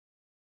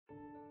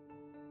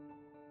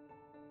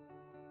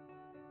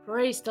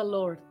Praise the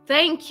Lord.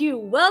 Thank you.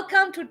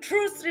 Welcome to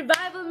Truth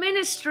Revival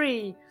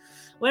Ministry,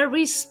 where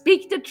we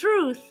speak the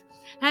truth,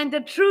 and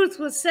the truth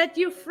will set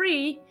you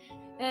free,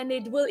 and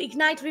it will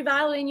ignite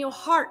revival in your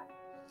heart.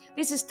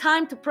 This is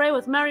time to pray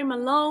with Mary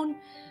Malone,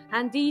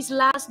 and these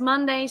last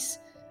Mondays,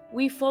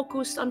 we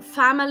focused on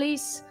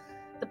families.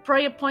 The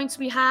prayer points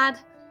we had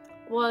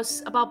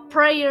was about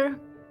prayer,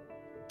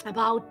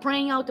 about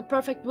praying out the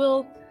perfect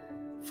will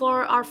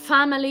for our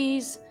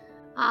families,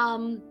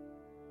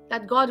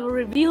 that God will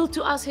reveal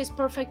to us His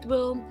perfect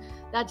will,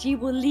 that He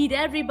will lead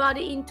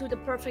everybody into the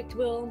perfect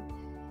will.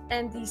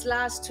 And these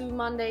last 2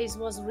 Mondays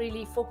was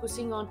really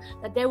focusing on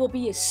that there will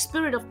be a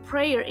spirit of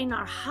prayer in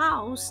our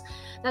house,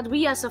 that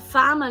we as a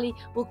family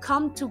will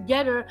come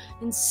together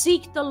and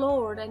seek the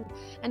Lord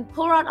and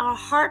pour out our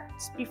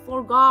hearts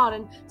before God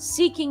and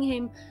seeking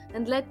Him,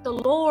 and let the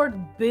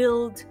Lord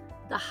build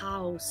the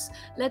house.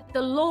 Let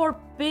the Lord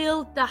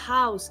build the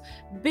house,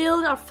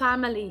 build our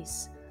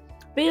families,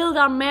 build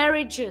our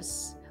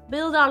marriages,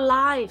 build our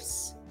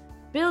lives,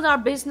 build our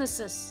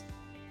businesses.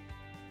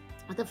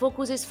 The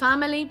focus is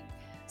family.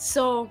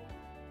 So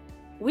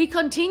we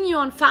continue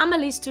on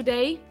families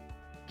today.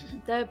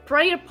 The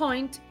prayer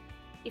point,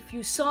 if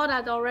you saw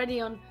that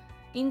already on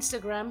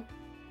Instagram,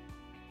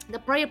 the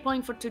prayer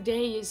point for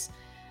today is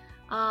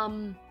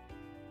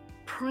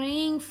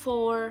praying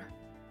for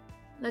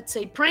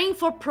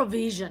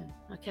provision,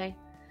 okay?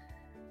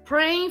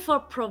 Praying for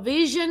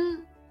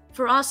provision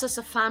for us as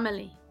a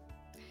family.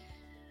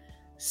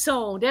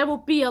 So there will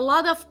be a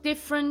lot of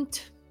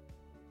different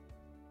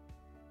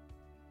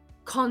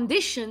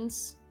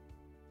conditions.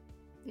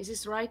 Is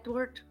this the right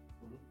word?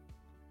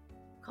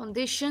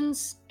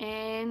 Conditions,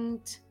 and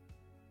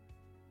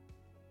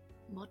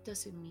what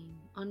does it mean?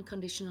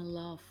 Unconditional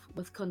love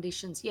with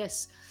conditions.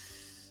 Yes.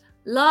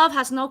 Love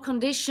has no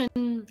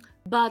condition,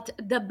 but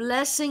the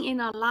blessing in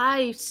our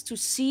lives, to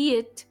see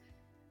it,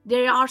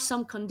 there are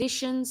some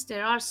conditions,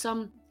 there are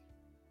some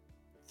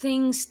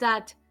things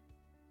that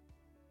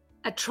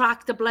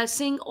attract the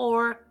blessing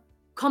or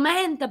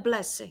command the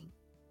blessing.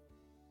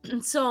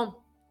 And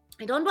so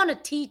I don't want to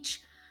teach.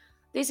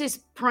 This is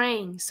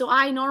praying. So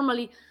I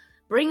normally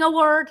bring a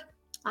word,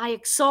 I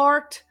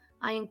exhort,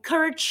 I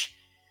encourage,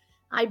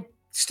 I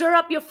stir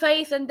up your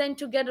faith, and then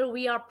together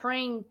we are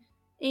praying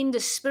in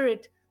the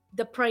Spirit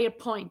the prayer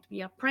point.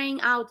 We are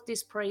praying out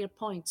this prayer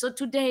point. So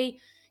today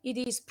it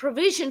is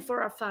provision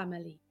for our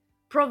family.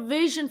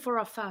 Provision for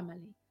our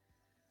family.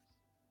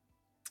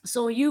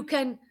 So you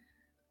can,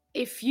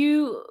 if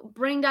you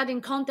bring that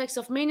in context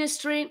of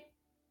ministry,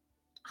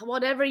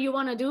 whatever you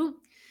want to do,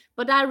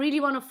 but I really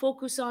want to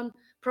focus on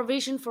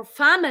provision for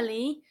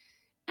family.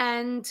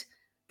 And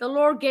the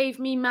Lord gave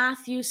me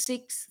Matthew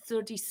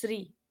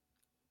 6:33.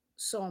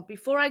 So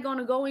before I'm going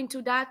to go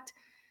into that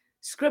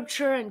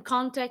scripture and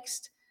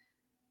context,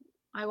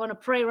 I want to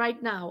pray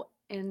right now.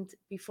 And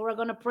before I'm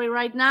going to pray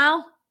right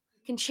now,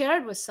 you can share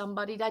it with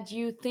somebody that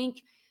you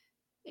think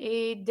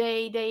they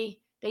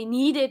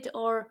need it,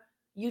 or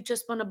you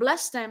just want to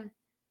bless them.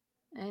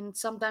 And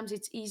sometimes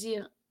it's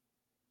easier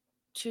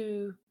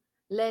to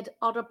let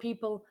other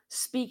people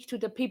speak to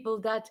the people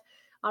that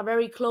are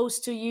very close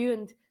to you,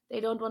 and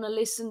they don't want to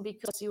listen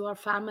because you are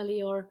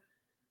family or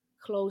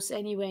close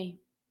anyway.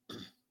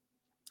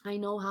 I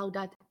know how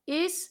that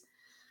is.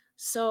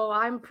 So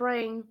I'm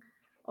praying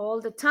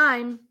all the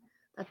time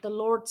that the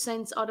Lord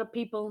sends other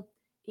people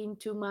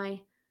into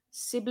my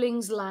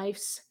siblings'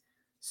 lives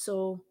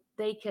so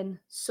they can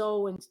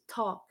sow and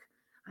talk.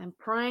 I'm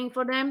praying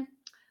for them.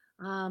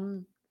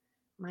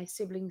 My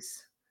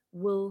siblings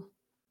will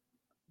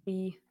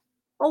be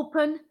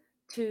open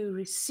to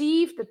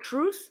receive the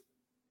truth,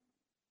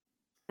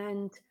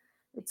 and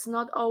it's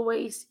not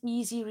always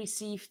easy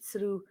received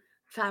through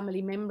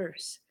family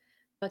members,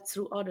 but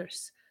through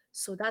others.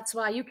 So that's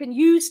why you can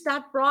use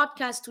that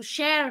broadcast to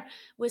share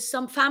with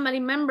some family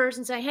members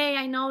and say, hey,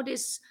 I know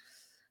this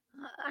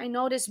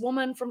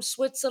woman from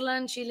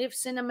Switzerland. She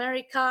lives in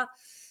America.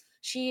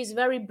 She is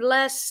very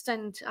blessed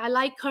and I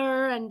like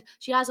her, and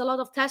she has a lot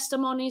of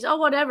testimonies or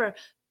whatever.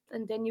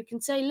 And then you can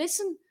say,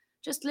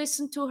 just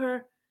listen to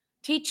her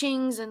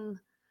teachings and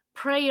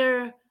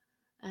prayer,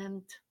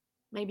 and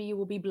maybe you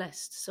will be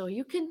blessed. So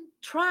you can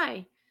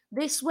try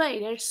this way.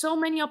 There's so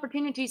many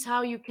opportunities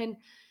how you can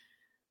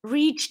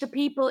reach the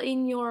people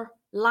in your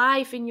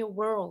life, in your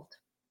world.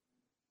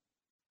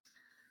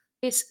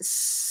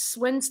 This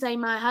Wednesday,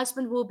 my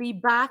husband will be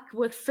back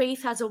with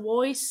Faith Has a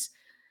Voice,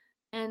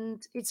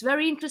 and it's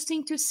very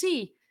interesting to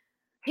see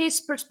his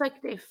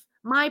perspective,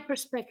 my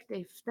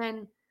perspective.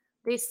 Then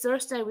this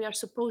Thursday, we are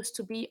supposed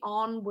to be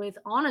on with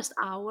Honest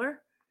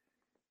Hour.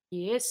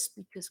 Yes,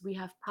 because we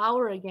have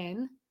power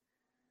again.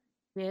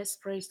 Yes,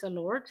 praise the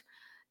Lord.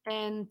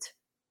 And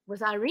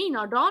with Irene,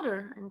 our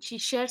daughter, and she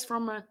shares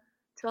from a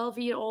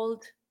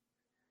 12-year-old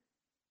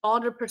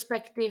daughter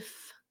perspective,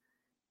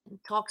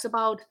 and talks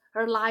about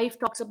her life,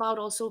 talks about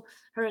also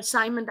her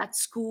assignment at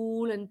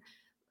school and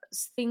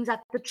things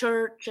at the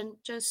church, and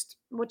just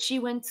what she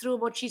went through,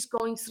 what she's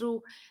going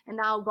through, and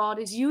how God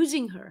is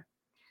using her.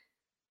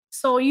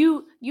 So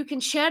you can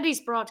share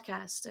these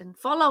broadcasts and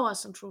follow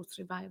us on Truth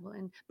Revival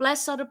and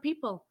bless other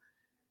people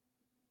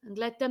and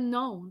let them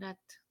know that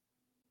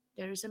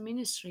there is a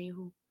ministry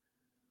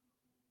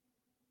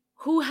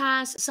who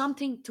has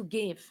something to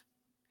give.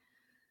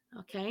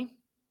 Okay?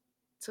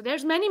 So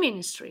there's many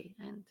ministry,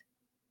 and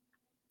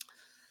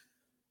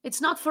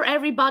it's not for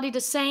everybody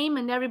the same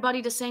and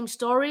everybody the same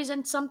stories,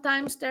 and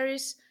sometimes there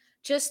is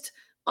just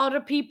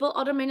other people,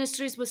 other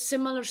ministries with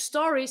similar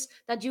stories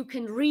that you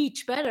can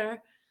reach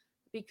better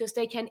because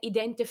they can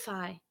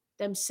identify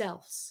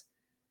themselves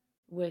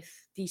with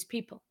these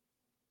people.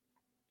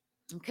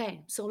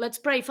 Okay, so let's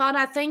pray. Father,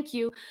 I thank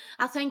you.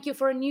 I thank you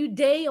for a new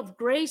day of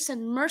grace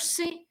and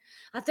mercy.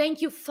 I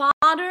thank you,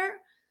 Father,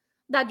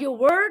 that your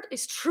word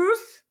is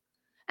truth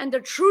and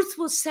the truth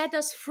will set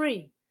us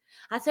free.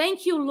 I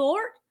thank you,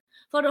 Lord,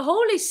 for the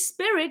Holy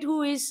Spirit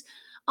who is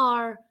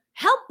our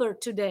helper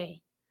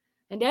today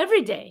and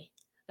every day,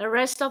 the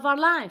rest of our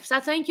lives. I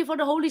thank you for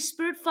the Holy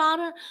Spirit,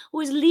 Father, who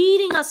is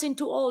leading us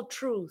into all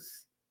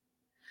truth,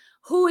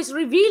 who is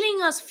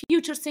revealing us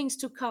future things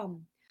to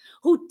come,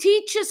 who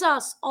teaches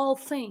us all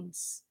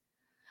things.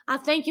 I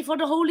thank you for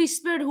the Holy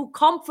Spirit who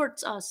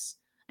comforts us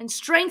and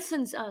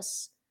strengthens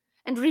us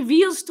and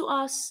reveals to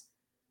us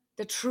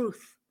the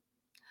truth.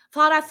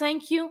 Father, I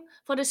thank you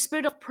for the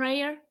spirit of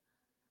prayer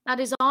that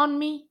is on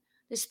me,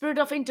 the spirit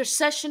of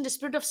intercession, the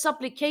spirit of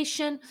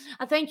supplication.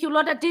 I thank you,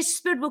 Lord, that this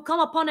spirit will come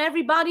upon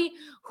everybody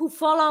who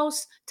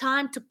follows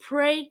time to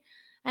pray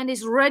and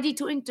is ready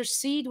to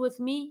intercede with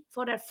me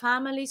for their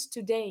families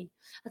today.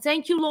 I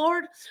thank you,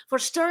 Lord, for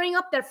stirring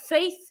up their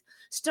faith,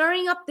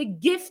 stirring up the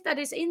gift that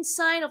is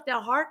inside of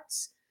their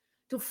hearts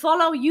to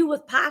follow you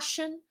with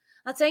passion.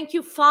 I thank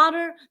you,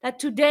 Father, that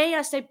today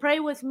as they pray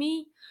with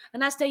me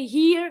and as they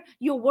hear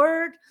your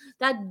word,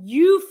 that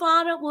you,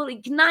 Father, will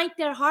ignite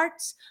their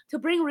hearts to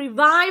bring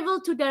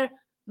revival to their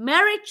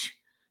marriage,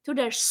 to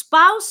their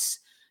spouse,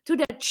 to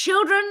their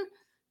children,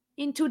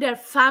 into their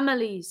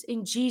families,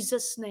 in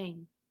Jesus'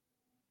 name.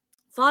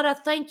 Father,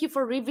 thank you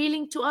for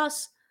revealing to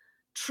us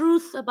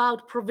truth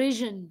about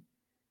provision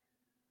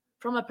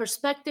from a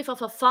perspective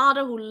of a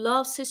father who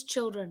loves his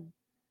children.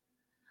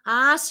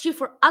 I ask you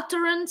for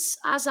utterance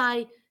as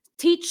I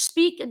teach,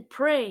 speak, and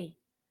pray.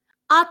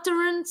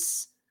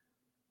 Utterance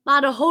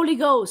by the Holy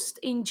Ghost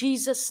in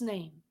Jesus'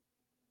 name.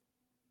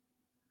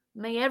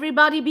 May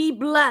everybody be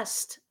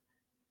blessed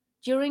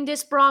during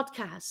this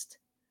broadcast,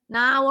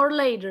 now or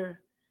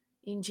later,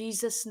 in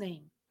Jesus'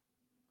 name.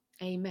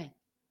 Amen.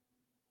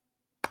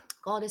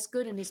 God is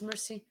good and his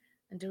mercy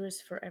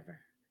endures forever.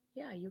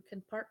 Yeah, you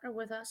can partner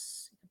with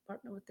us. You can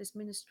partner with this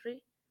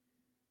ministry.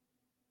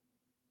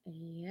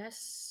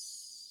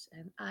 Yes,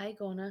 and I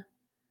gonna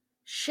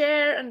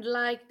share and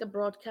like the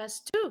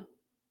broadcast too.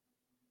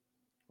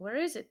 Where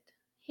is it?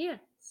 Here.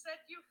 Set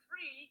you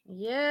free.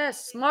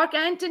 Yes, Mark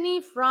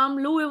Anthony from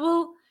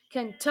Louisville,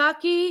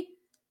 Kentucky.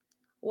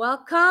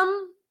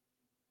 Welcome.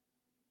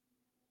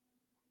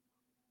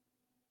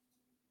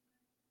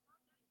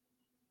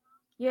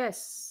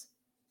 Yes.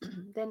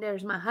 Then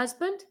there's my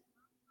husband.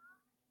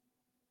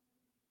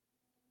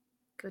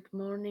 Good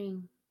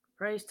morning.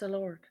 Praise the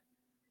Lord.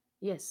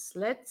 Yes,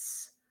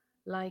 let's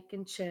like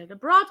and share the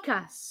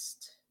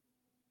broadcast.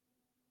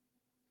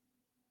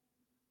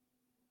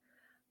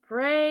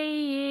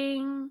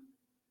 Praying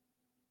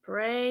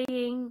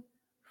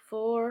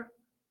for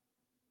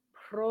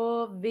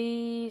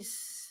provision,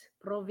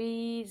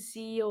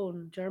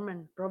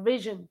 German,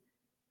 provision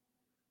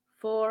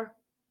for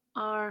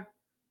our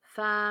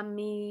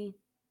family.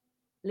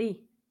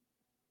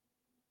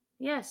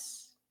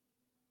 Yes.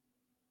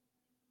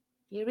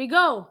 Here we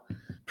go.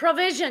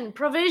 Provision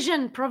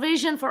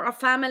for our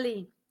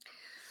family.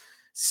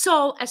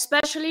 So,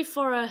 especially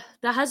for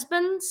the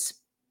husbands,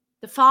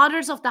 the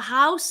fathers of the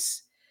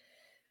house,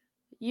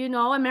 you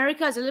know,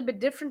 America is a little bit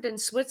different than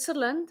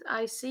Switzerland.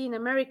 I see in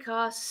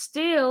America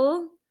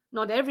still,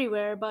 not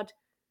everywhere, but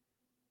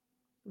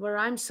where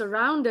I'm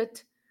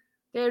surrounded,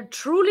 they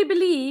truly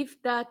believe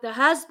that the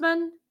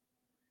husband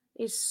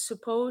is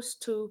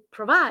supposed to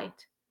provide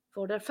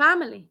for their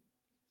family.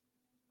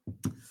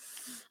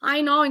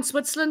 I know in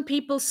Switzerland,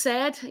 people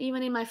said,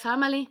 even in my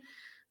family,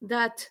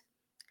 that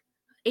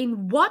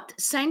in what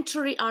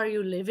century are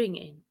you living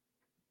in?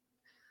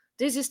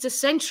 This is the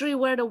century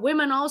where the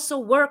women also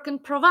work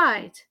and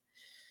provide.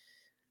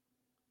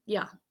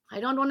 Yeah,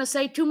 I don't want to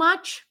say too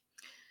much.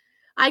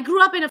 I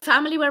grew up in a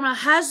family where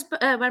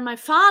my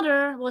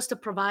father was the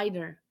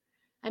provider,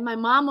 and my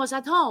mom was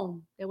at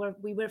home.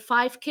 We were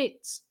 5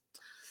 kids,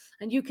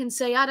 and you can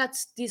say,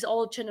 that's this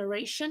old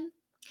generation.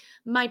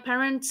 My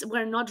parents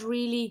were not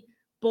really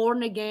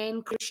born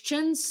again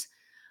Christians,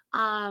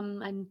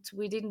 and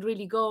we didn't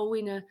really go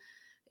in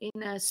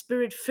a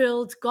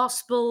spirit-filled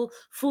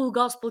full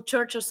gospel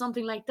church or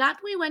something like that.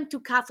 We went to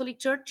Catholic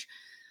church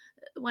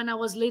when I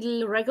was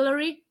little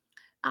regularly.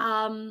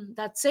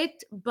 That's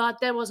it. But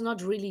there was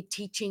not really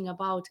teaching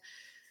about,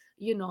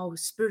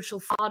 spiritual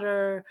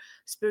father,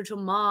 spiritual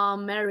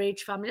mom,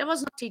 marriage, family. There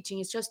was not teaching.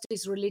 It's just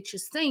these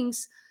religious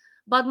things.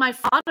 But my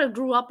father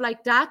grew up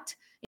like that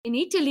in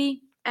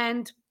Italy,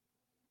 and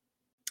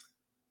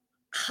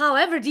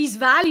However, these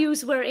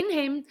values were in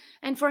him,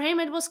 and for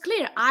him it was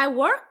clear, I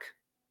work.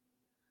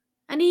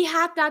 And he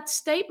had that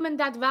statement,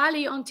 that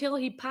value, until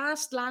he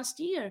passed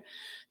last year.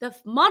 The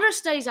mother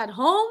stays at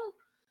home,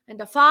 and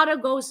the father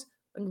goes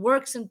and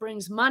works and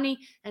brings money,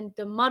 and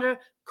the mother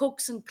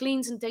cooks and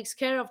cleans and takes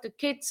care of the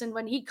kids. And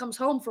when he comes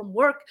home from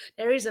work,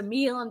 there is a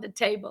meal on the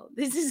table.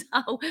 This is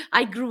how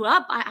I grew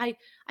up. I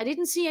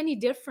didn't see any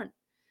different.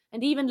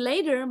 And even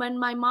later, when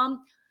my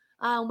mom,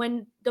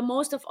 when the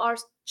most of our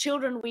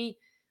children,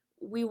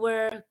 we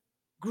were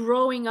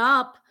growing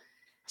up,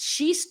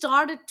 she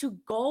started to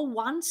go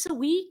once a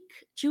week,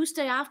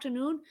 Tuesday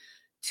afternoon,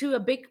 to a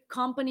big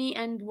company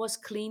and was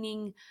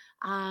cleaning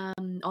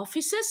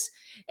offices.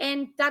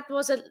 And that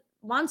was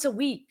once a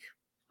week.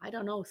 I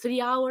don't know,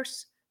 3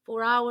 hours,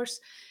 4 hours.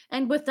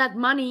 And with that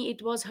money,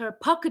 it was her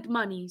pocket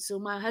money. So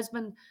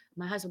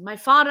my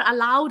father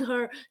allowed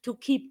her to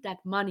keep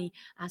that money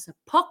as a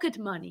pocket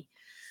money.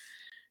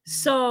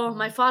 So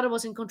my father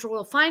was in control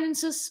of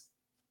finances,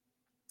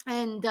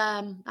 and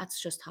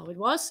that's just how it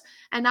was.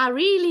 And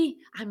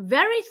I'm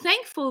very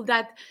thankful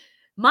that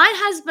my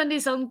husband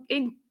is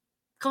in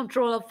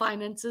control of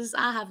finances.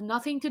 I have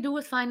nothing to do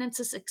with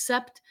finances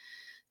except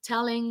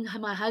telling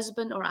my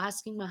husband or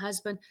asking my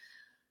husband,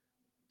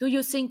 do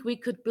you think we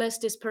could bless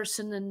this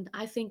person? And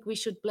I think we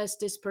should bless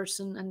this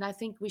person, and I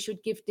think we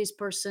should give this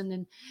person,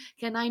 and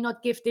can I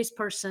not give this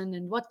person,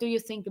 and what do you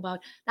think about?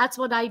 That's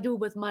what I do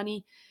with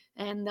money.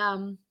 And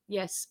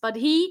yes, but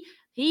he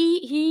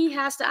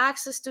has the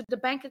access to the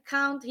bank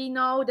account. He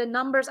know the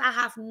numbers. I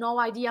have no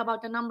idea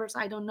about the numbers.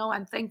 I don't know.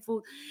 I'm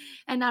thankful.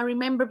 And I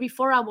remember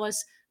before I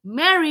was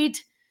married,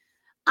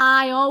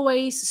 I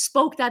always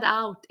spoke that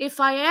out. If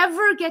I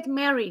ever get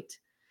married,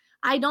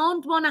 I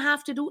don't want to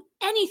have to do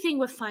anything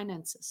with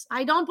finances.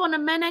 I don't want to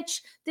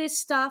manage this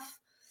stuff.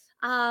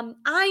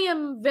 I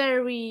am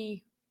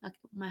very, like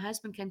my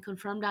husband can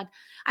confirm that,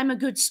 I'm a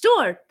good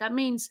steward. That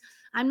means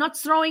I'm not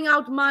throwing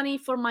out money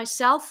for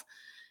myself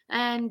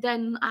and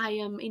then I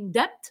am in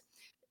debt.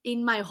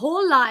 In my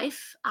whole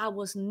life, I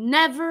was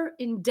never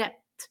in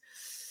debt.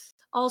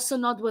 Also,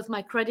 not with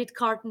my credit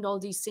card and all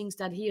these things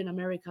that here in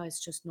America is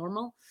just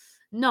normal.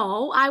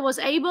 No, I was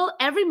able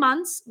every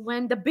month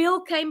when the bill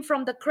came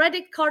from the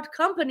credit card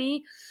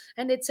company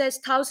and it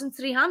says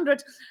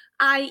 1,300,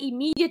 I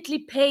immediately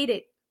paid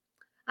it.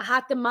 I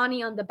had the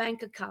money on the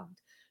bank account.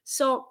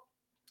 So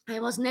I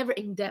was never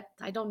in debt.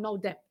 I don't know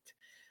debt.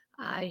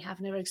 I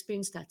have never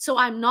experienced that. So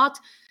I'm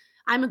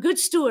a good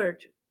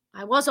steward.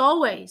 I was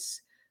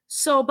always.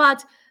 So,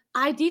 but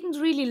I didn't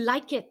really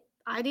like it.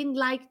 I didn't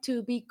like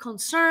to be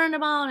concerned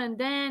about and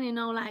then,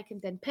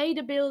 and then pay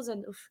the bills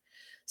and oof.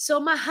 So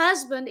my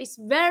husband is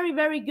very,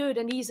 very good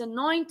and he's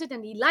anointed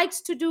and he likes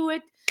to do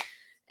it.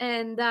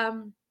 And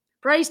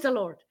praise the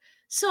Lord.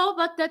 So,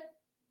 but that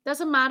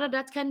doesn't matter.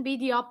 That can be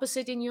the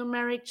opposite in your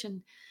marriage.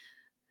 And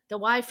the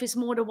wife is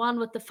more the one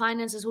with the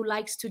finances who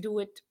likes to do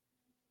it.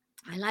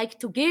 I like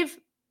to give.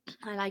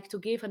 I like to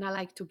give and I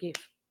like to give.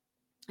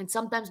 And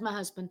sometimes my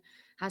husband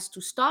has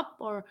to stop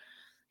or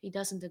he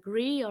doesn't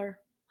agree or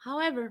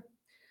however.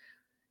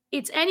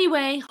 It's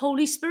anyway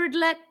Holy Spirit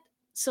led.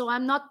 So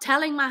I'm not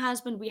telling my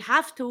husband we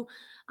have to.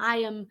 I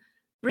am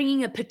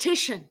bringing a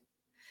petition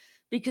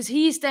because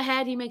he's the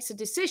head. He makes a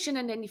decision.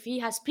 And then if he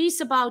has peace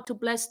about to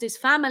bless this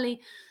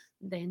family,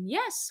 then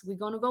yes, we're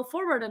going to go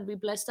forward and we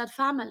bless that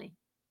family.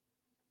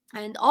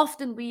 And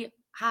often we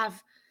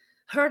have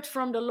heard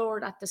from the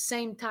Lord at the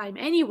same time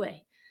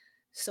anyway.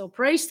 So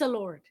praise the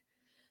Lord.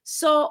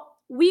 So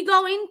we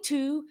go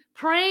into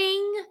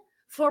praying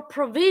for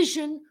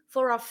provision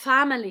for our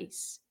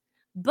families.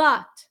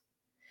 But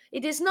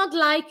it is not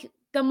like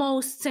the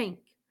most thing.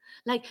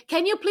 Like,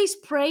 can you please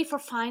pray for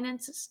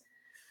finances?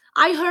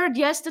 I heard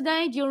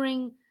yesterday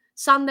during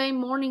Sunday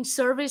morning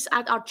service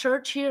at our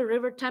church here,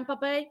 River Tampa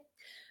Bay,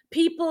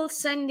 people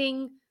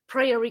sending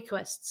prayer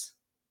requests.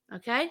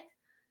 Okay?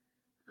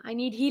 I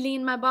need healing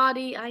in my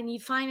body. I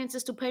need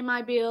finances to pay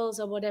my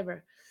bills or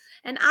whatever.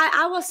 And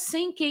I was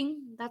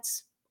thinking,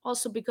 that's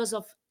also because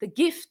of the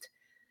gift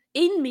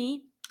in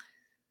me,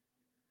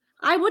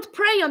 I would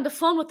pray on the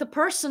phone with the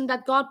person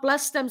that God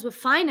bless them with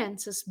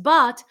finances,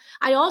 but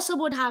I also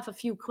would have a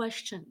few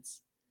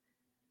questions.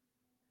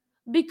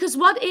 Because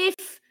what if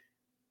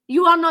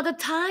you are not a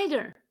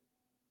tither?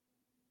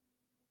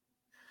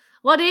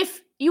 What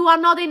if you are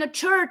not in a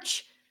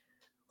church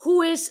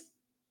who is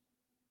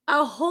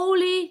a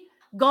holy,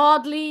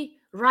 godly,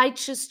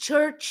 righteous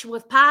church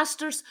with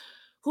pastors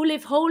who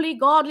live holy,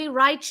 godly,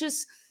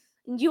 righteous,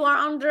 and you are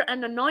under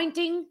an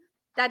anointing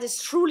that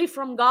is truly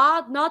from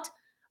God, not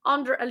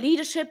under a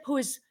leadership who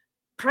is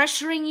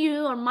pressuring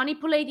you or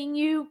manipulating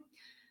you?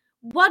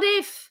 What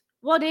if?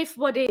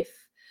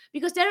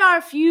 Because there are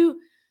a few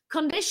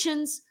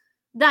conditions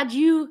that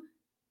you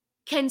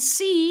can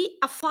see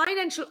a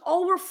financial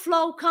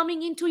overflow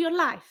coming into your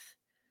life.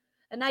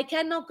 And I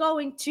cannot go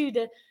into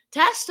the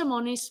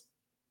testimonies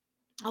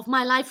of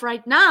my life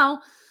right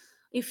now.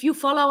 If you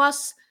follow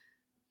us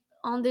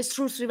on this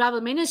Truth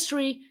Revival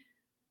ministry,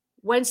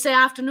 Wednesday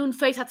afternoon,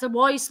 Faith Has a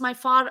Voice, my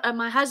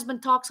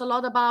husband talks a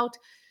lot about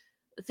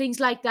things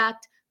like that.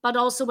 but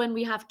also when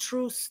we have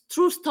truth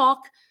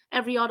talk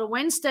every other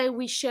Wednesday,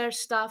 we share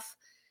stuff.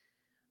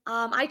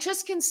 I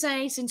just can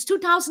say since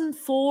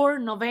 2004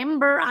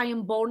 November, I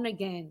am born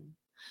again.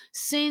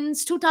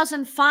 Since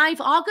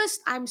 2005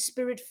 August, I'm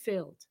spirit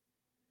filled.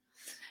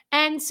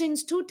 And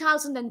since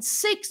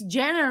 2006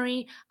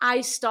 January,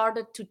 I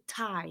started to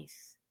tithe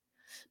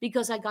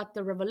because I got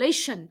the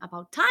revelation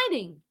about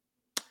tithing.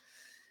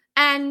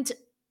 And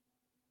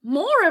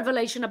more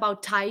revelation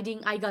about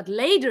tithing I got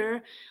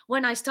later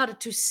when I started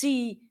to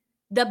see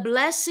the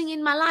blessing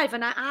in my life.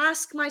 And I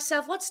asked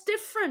myself, what's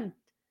different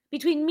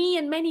between me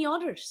and many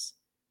others?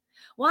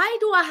 Why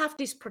do I have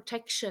this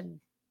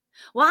protection?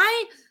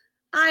 Why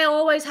I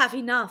always have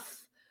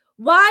enough?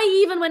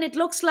 Why even when it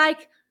looks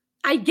like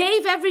I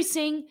gave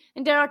everything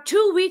and there are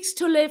 2 weeks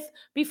to live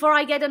before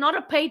I get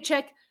another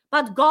paycheck,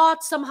 but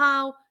God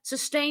somehow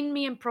sustained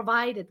me and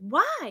provided?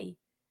 Why?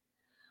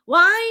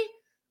 Why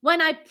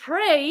when I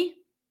pray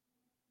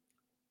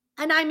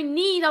and I'm in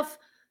need of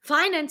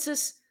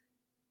finances,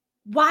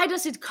 why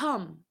does it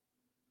come?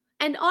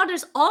 And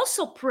others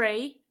also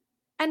pray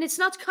and it's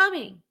not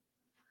coming.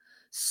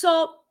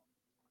 So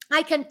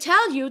I can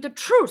tell you the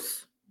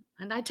truth,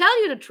 and I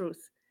tell you the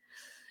truth.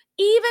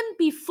 Even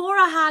before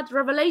I had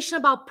revelation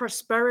about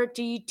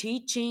prosperity,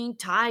 teaching,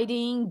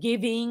 tithing,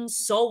 giving,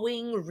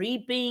 sowing,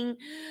 reaping,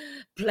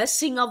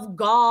 blessing of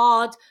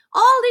God,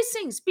 all these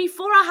things,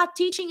 before I had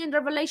teaching and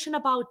revelation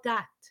about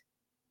that,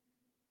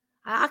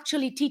 I'm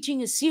actually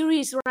teaching a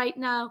series right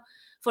now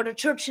for the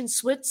church in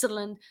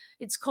Switzerland.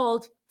 It's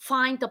called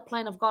Find the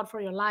Plan of God for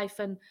Your Life.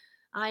 And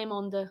I am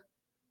on the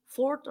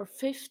 4th or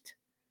 5th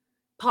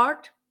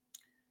part.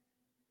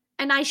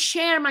 And I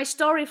share my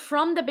story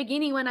from the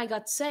beginning when I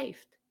got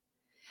saved.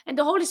 And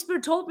the Holy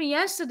Spirit told me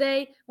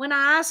yesterday when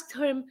I asked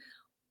him,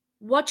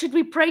 what should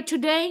we pray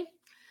today?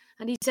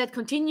 And he said,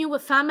 continue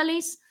with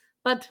families.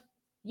 But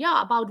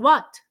yeah, about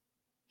what?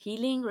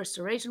 Healing,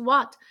 restoration,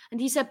 what? And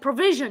he said,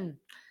 provision.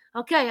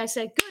 Okay, I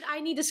said, good,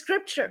 I need a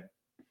scripture.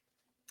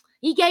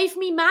 He gave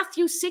me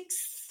Matthew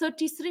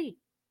 6:33.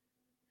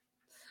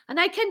 And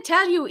I can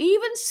tell you,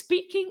 even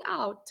speaking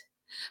out,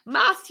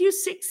 Matthew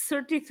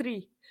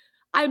 6:33,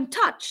 I'm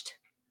touched.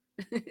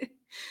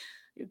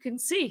 You can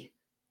see.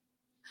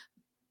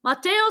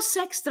 Matthäus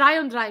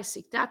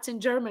 6:33, that's in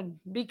German,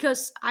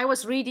 because I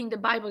was reading the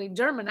Bible in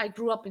German. I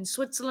grew up in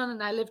Switzerland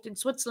and I lived in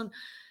Switzerland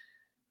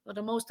for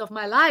the most of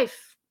my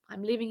life.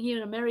 I'm living here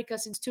in America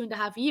since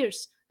 2.5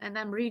 years, and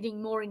I'm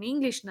reading more in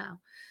English now.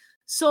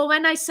 So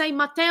when I say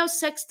Matthäus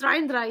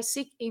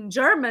 6:33 in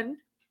German,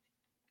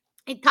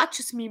 it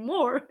touches me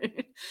more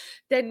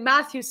than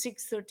Matthew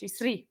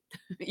 6:33.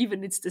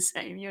 Even it's the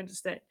same, you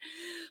understand?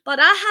 But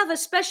I have a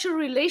special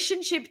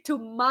relationship to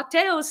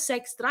Matthäus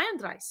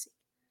 6:33.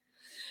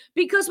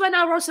 Because when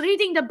I was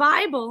reading the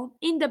Bible,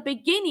 in the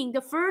beginning,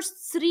 the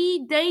first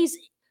 3 days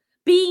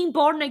being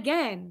born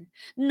again,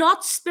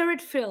 not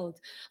spirit-filled,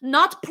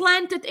 not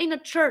planted in a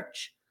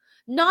church,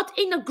 not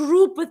in a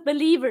group with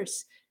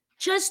believers,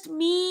 just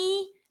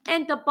me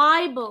and the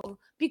Bible,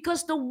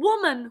 because the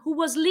woman who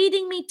was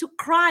leading me to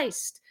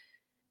Christ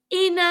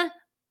in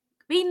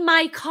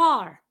my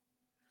car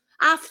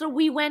after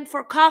we went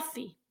for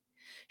coffee,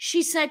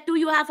 she said, do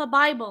you have a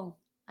Bible?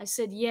 I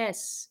said,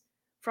 yes.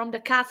 From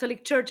the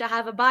Catholic Church, I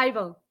have a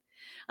Bible.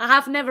 I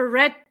have never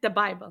read the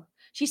Bible.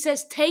 She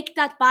says, take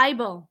that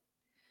Bible.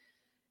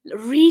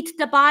 Read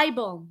the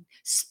Bible.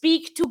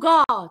 Speak to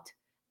God.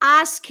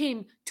 Ask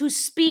him to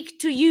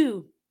speak to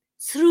you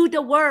through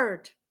the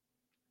word.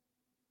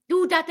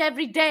 Do that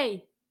every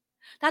day.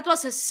 That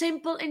was a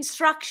simple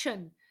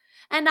instruction.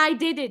 And I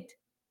did it.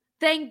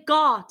 Thank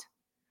God.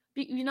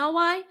 You know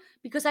why?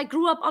 Because I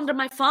grew up under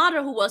my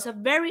father, who was a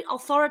very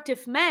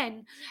authoritative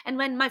man. And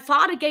when my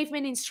father gave me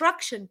an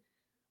instruction,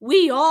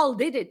 we all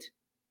did it.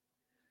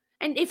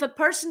 And if a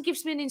person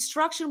gives me an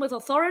instruction with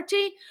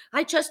authority,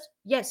 I just,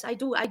 yes, I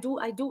do.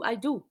 I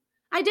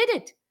did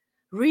it.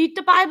 Read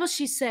the Bible,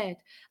 she said.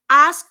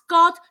 Ask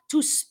God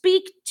to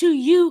speak to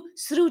you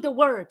through the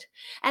word.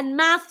 And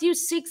Matthew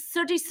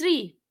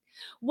 6:33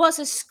 was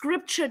a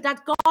scripture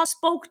that God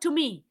spoke to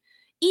me.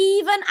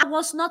 Even I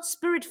was not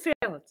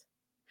spirit-filled,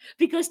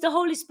 because the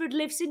Holy Spirit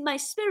lives in my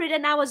spirit,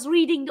 and I was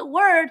reading the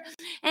word,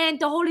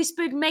 and the Holy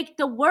Spirit made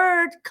the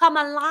word come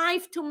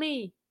alive to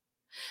me.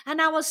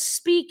 And I was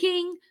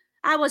speaking,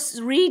 I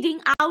was reading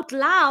out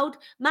loud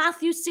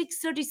Matthew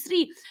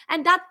 6:33.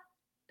 And that,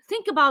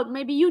 think about,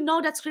 maybe you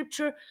know that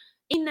scripture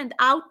in and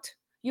out.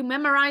 You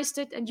memorized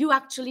it and you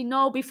actually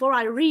know before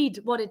I read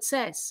what it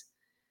says.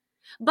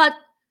 But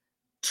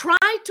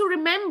try to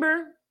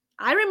remember.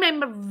 I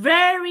remember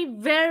very,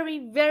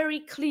 very,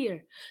 very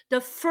clear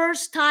the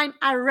first time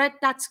I read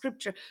that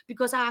scripture,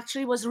 because I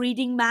actually was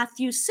reading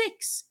Matthew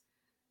 6.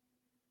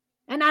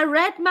 And I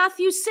read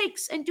Matthew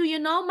 6. And do you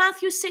know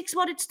Matthew 6,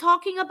 what it's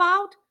talking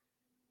about?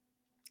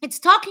 It's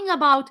talking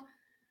about,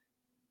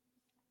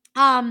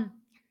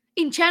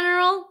 in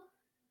general,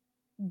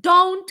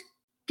 don't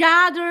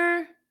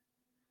gather,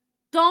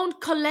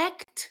 don't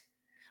collect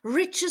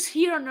riches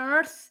here on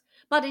earth,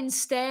 but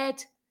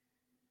instead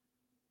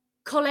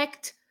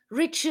collect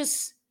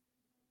riches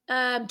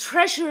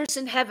treasures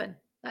in heaven.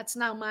 That's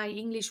now my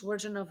English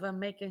version of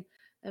making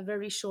a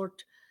very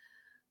short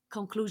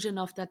conclusion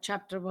of that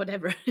chapter,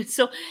 whatever.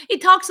 So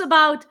it talks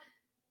about,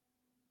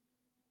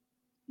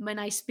 when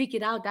I speak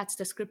it out, that's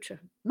the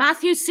scripture.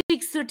 Matthew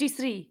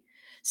 6:33.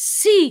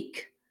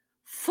 Seek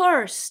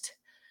first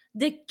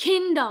the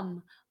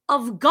kingdom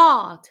of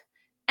God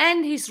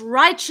and his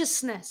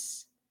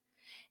righteousness,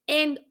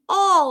 and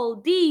all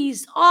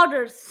these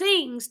other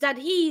things that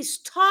he is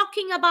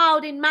talking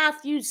about in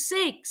Matthew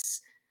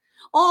 6,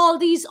 all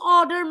these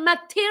other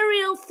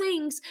material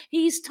things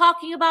he's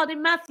talking about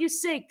in Matthew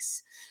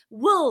 6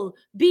 will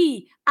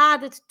be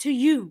added to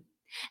you.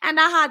 And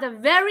I had a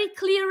very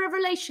clear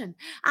revelation.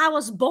 I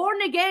was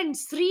born again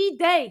 3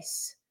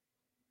 days,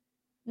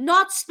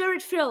 not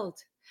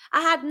spirit-filled.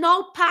 I had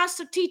no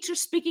pastor teacher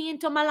speaking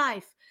into my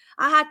life.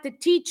 I had the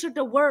teacher,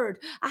 the word.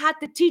 I had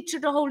the teacher,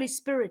 the Holy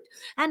Spirit.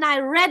 And I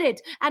read it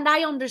and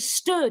I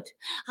understood.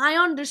 I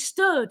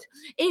understood.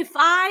 If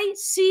I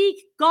seek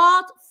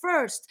God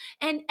first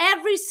and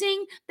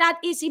everything that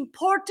is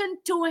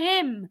important to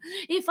him,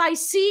 if I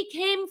seek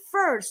him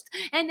first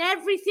and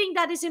everything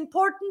that is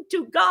important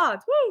to God,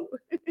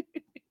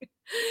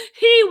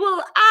 he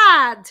will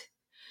add.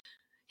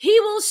 He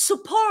will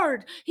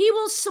support, he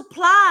will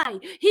supply,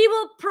 he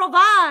will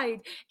provide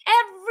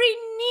every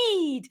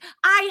need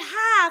I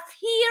have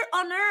here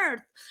on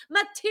earth.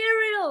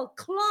 Material,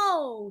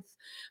 clothes,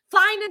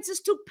 finances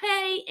to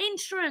pay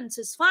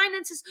insurances,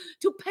 finances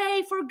to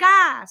pay for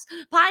gas,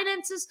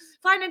 finances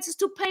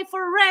to pay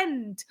for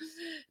rent,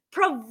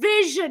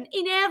 provision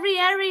in every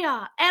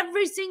area,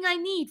 everything I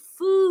need,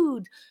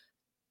 food,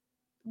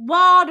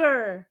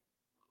 water,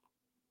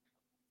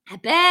 a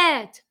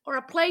bed, or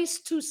a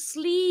place to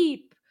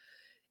sleep.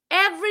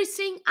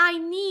 Everything I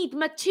need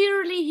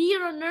materially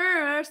here on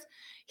earth,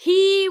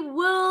 he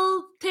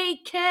will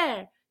take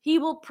care. He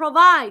will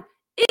provide.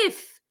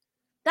 If,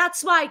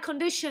 that's my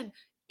condition,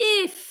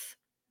 if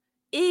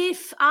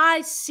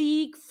I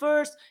seek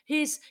first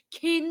his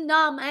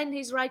kingdom and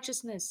his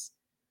righteousness.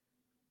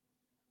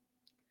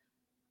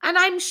 And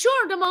I'm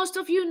sure the most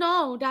of you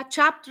know that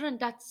chapter and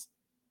that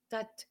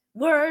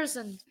verse,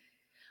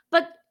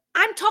 but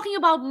I'm talking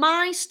about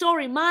my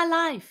story, my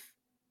life.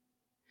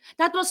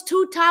 That was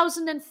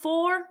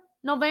 2004,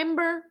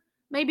 November,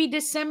 maybe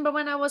December,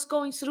 when I was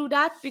going through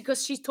that,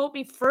 because she told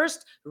me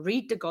first,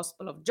 read the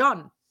Gospel of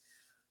John.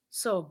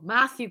 So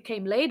Matthew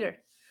came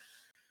later.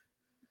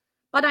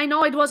 But I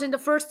know it was in the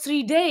first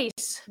 3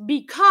 days,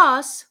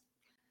 because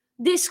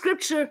this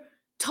scripture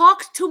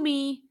talked to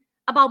me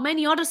about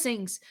many other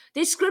things.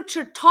 This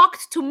scripture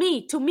talked to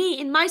me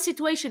in my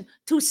situation,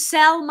 to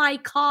sell my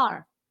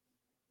car.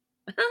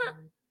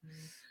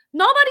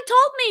 Nobody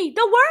told me.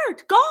 The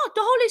word, God,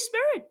 the Holy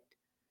Spirit.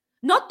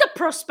 Not the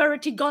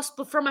prosperity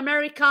gospel from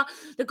America,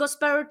 the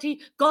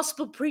prosperity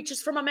gospel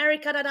preachers from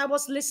America that I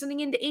was listening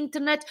in the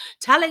internet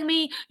telling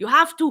me you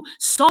have to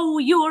sow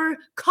your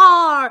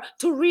car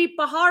to reap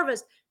a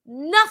harvest.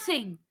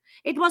 Nothing.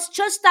 It was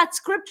just that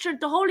scripture,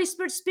 the Holy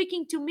Spirit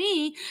speaking to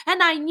me,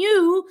 and I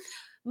knew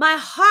my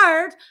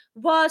heart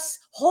was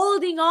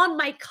holding on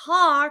my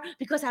car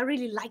because I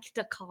really liked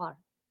the car.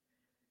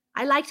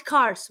 I liked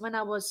cars when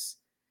I was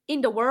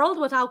in the world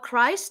without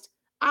Christ.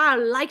 I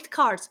liked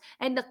cars,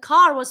 and the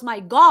car was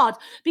my God,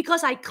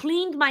 because I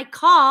cleaned my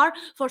car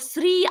for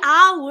 3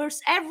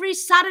 hours every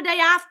Saturday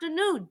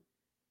afternoon.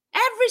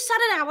 Every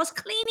Saturday I was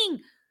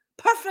cleaning,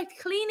 perfect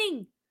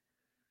cleaning.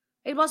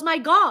 It was my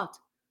God.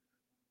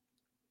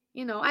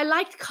 You know, I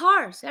liked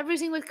cars,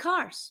 everything with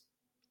cars.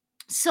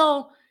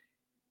 So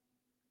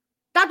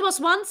that was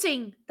one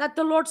thing that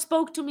the Lord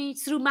spoke to me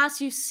through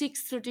Matthew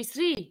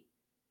 6:33.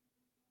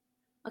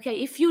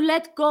 Okay, if you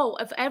let go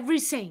of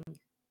everything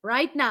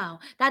right now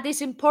that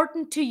is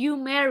important to you,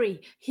 Mary,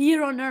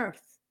 here on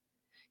earth,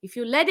 if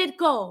you let it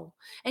go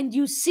and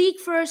you seek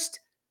first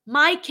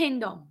my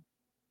kingdom,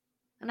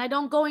 and I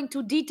don't go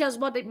into details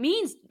what it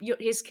means,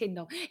 his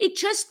kingdom, it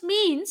just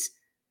means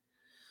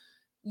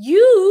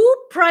you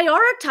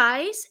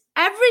prioritize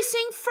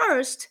everything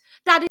first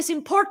that is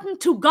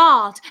important to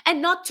God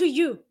and not to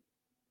you.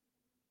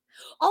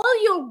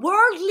 All your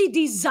worldly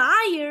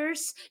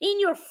desires in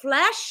your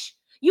flesh,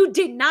 you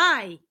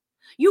deny,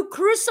 you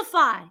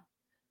crucify.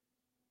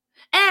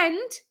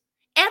 And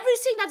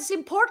everything that is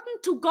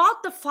important to God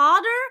the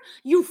Father,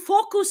 you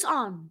focus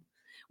on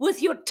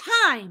with your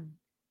time,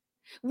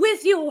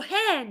 with your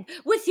hand,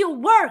 with your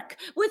work,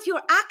 with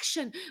your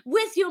action,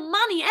 with your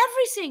money,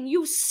 everything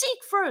you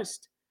seek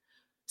first.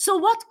 So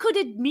what could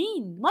it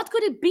mean? What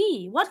could it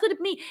be? What could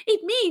it mean?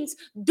 It means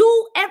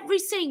do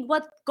everything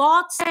what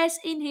God says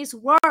in his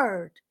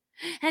word.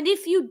 And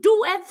if you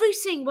do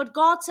everything what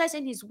God says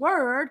in his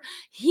word,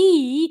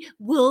 he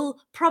will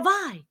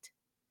provide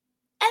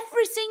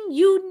everything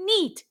you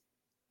need.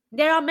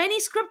 There are many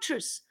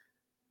scriptures.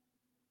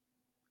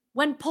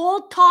 When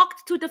Paul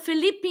talked to the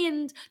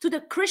Philippians, to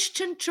the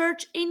Christian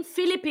church in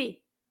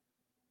Philippi,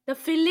 the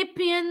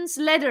Philippians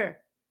letter,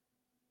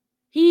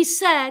 he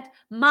said,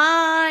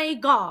 my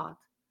God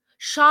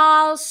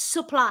shall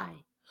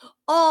supply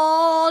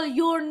all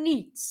your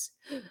needs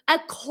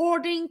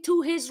according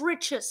to his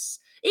riches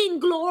in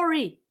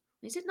glory.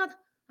 Is it not?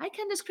 I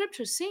can the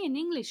scripture say in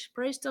English.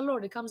 Praise the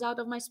Lord. It comes out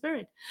of my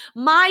spirit.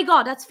 My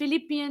God, that's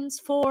Philippians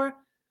 4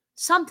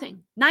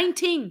 something,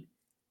 19.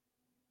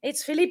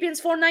 It's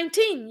Philippians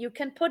 4:19. You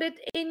can put it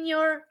in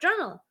your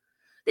journal.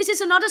 This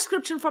is another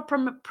scripture for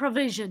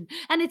provision.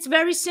 And it's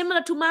very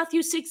similar to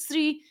Matthew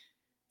 6:3.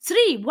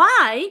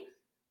 Why?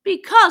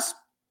 Because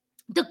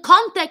the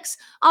context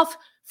of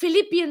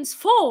Philippians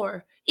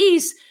 4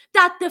 is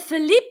that the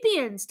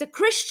Philippians, the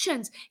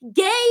Christians,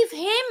 gave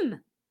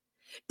him.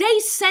 They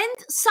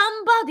sent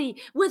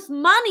somebody with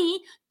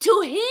money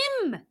to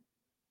him.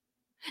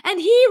 And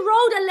he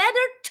wrote a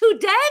letter to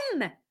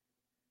them.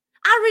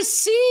 I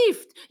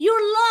received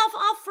your love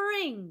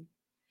offering.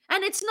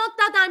 And it's not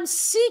that I'm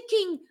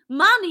seeking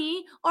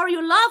money or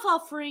your love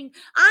offering.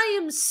 I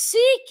am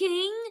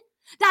seeking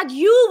that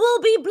you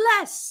will be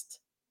blessed.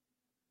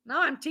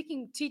 Now I'm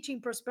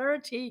teaching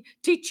prosperity,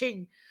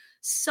 teaching,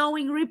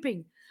 sowing,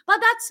 reaping. But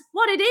that's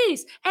what it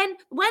is. And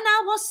when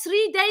I was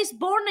 3 days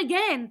born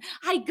again,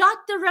 I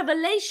got the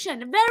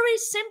revelation. Very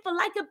simple,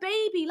 like a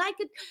baby.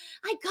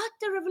 I got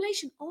the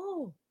revelation.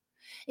 Oh,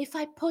 if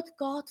I put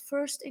God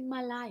first in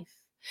my life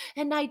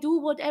and I do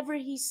whatever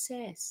he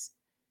says,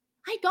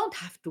 I don't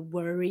have to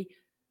worry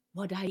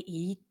what I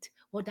eat,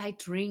 what I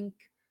drink,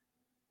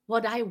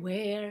 what I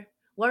wear,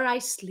 where I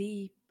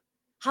sleep,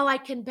 how I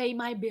can pay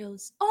my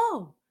bills.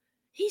 Oh,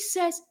 he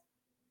says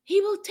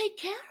he will take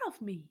care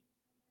of me.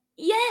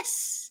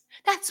 Yes,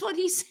 that's what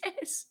he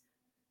says.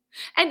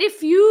 And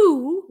if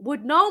you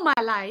would know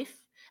my life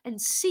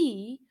and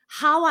see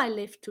how I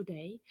live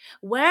today,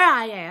 where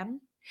I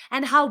am,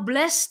 and how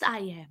blessed I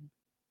am,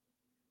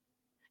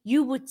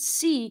 you would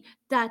see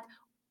that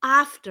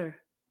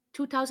after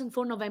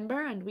 2004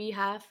 November, and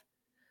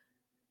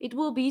it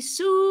will be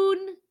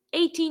soon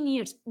 18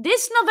 years.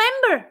 This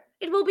November,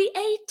 it will be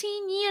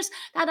 18 years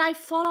that I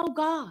follow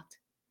God.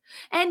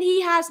 And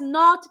he has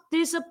not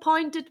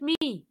disappointed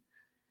me.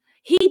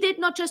 He did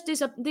not just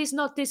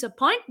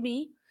disappoint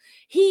me.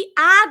 He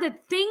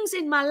added things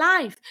in my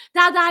life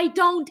that I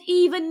don't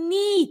even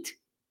need.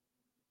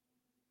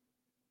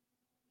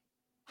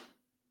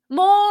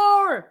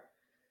 More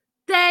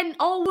than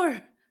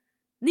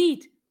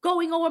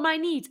going over my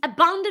needs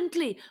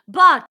abundantly.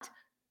 But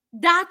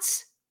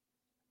that's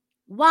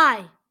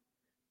why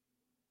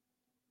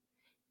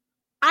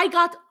I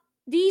got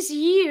these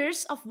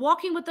years of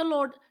walking with the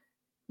Lord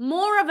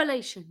more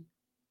revelation,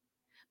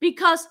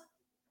 because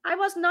I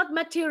was not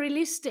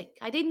materialistic.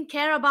 I didn't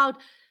care about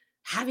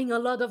having a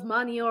lot of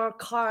money or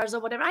cars or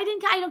whatever. I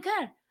don't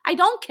care. I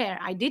don't care.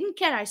 I didn't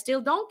care. I still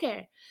don't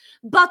care.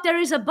 But there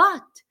is a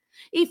but.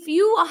 If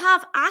you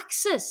have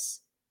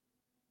access,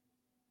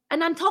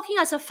 and I'm talking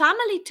as a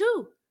family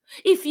too,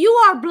 if you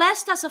are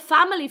blessed as a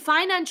family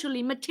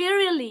financially,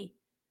 materially,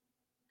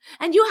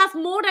 and you have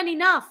more than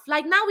enough,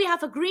 like now we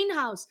have a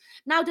greenhouse,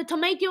 now the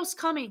tomatoes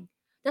coming,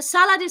 the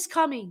salad is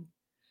coming,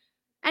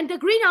 and the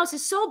greenhouse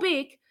is so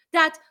big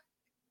that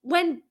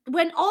when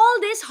all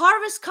this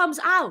harvest comes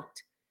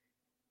out,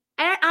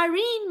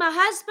 Irene, my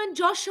husband,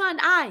 Joshua, and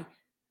I,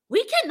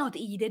 we cannot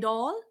eat it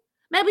all.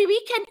 Maybe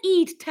we can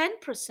eat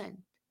 10%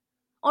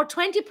 or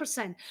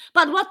 20%.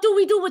 But what do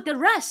we do with the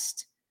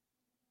rest?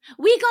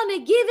 We're going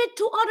to give it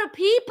to other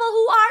people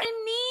who are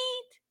in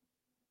need.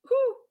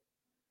 Whew.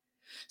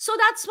 So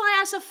that's why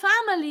as a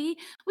family,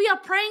 we are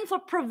praying for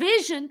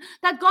provision,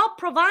 that God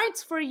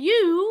provides for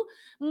you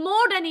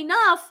more than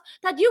enough,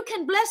 that you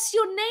can bless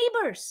your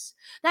neighbors,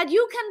 that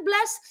you can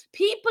bless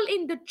people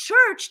in the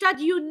church that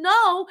you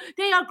know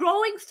they are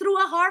going through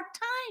a hard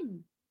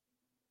time.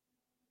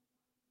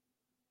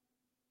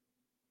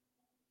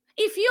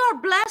 If you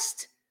are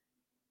blessed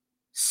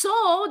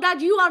so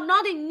that you are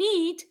not in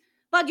need,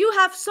 but you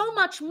have so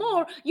much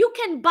more, you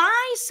can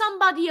buy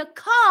somebody a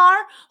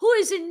car who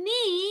is in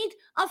need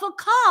of a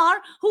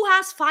car, who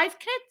has 5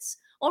 kids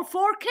or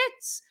 4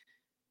 kids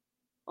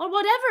or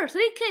whatever,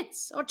 3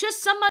 kids, or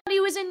just somebody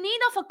who is in need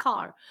of a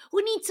car,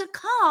 who needs a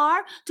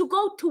car to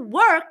go to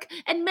work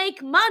and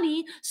make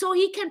money so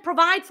he can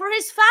provide for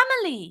his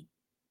family.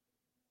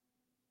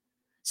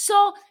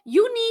 So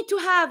you need to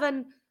have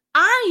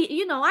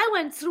I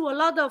went through a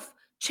lot of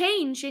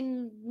change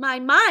in my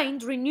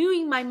mind,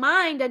 renewing my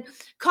mind and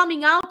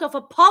coming out of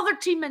a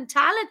poverty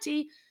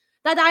mentality,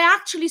 that I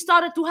actually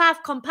started to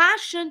have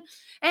compassion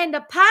and a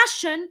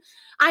passion.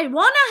 I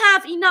want to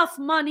have enough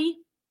money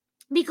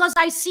because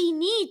I see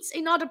needs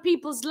in other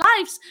people's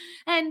lives.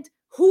 And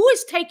who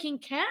is taking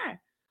care?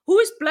 Who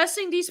is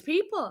blessing these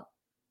people?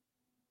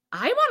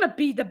 I want to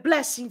be the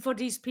blessing for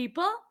these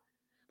people.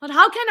 But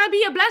how can I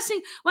be a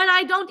blessing when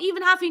I don't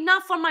even have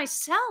enough for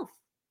myself?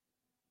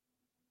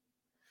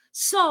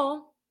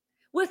 So,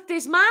 with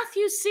this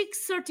Matthew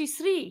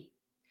 6:33,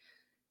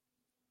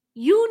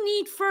 you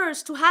need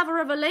first to have a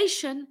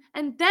revelation,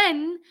 and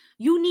then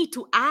you need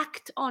to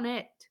act on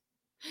it.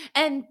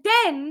 And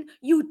then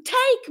you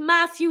take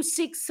Matthew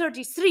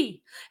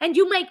 6:33 and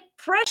you make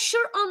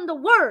pressure on the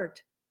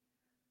word.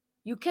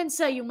 You can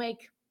say you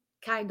make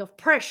kind of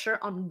pressure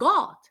on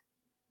God.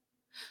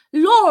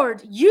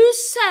 Lord, you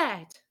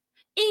said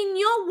in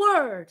your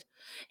word,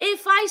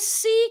 if I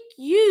seek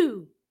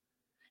you,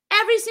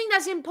 everything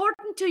that's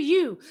important to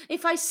you,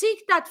 if I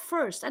seek that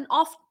first, and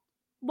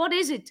what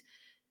is it?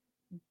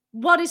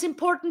 What is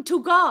important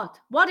to God?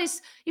 What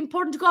is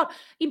important to God?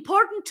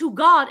 Important to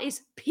God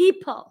is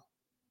people.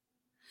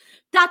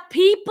 That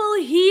people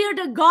hear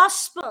the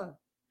gospel.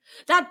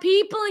 That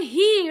people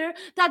hear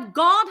that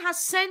God has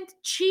sent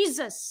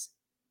Jesus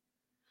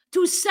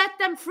to set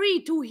them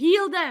free, to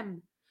heal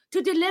them,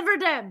 to deliver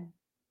them,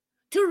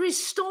 to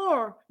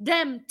restore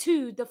them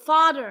to the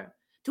Father,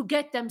 to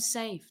get them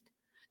saved.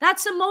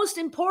 That's the most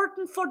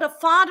important for the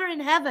Father in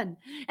heaven.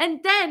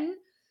 And then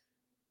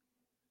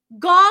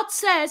God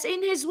says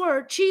in his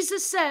word,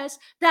 Jesus says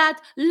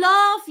that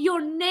love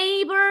your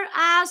neighbor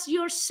as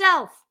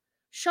yourself.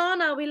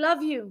 Shauna, we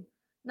love you.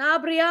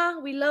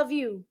 Nabria, we love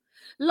you.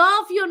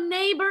 Love your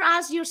neighbor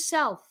as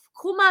yourself.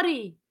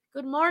 Kumari,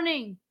 good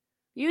morning.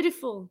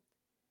 Beautiful.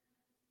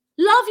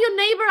 Love your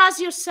neighbor as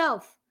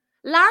yourself.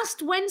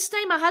 Last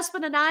Wednesday, my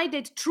husband and I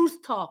did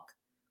Truth Talk.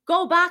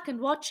 Go back and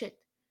watch it.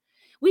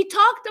 We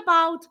talked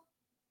about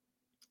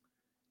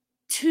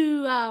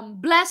to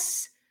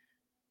bless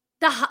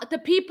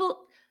the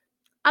people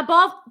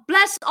above,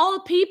 bless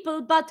all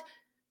people, but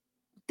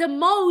the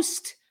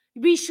most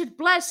we should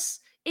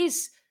bless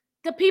is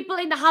the people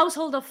in the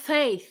household of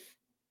faith.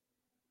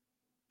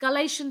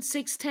 Galatians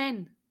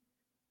 6:10.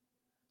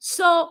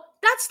 So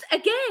that's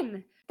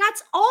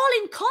all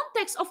in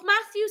context of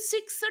Matthew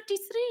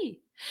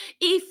 6:33.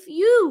 If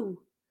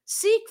you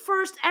seek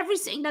first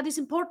everything that is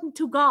important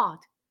to God,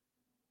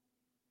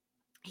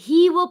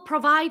 he will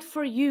provide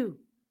for you.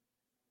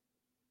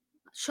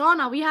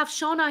 Shauna, we have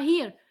Shauna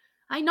here.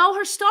 I know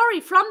her story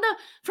from the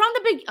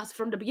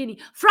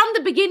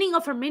beginning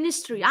of her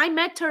ministry. I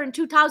met her in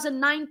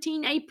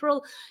 2019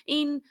 April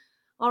in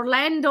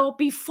Orlando,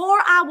 before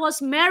I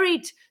was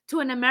married to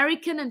an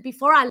American and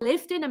before I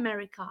lived in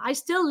America. I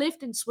still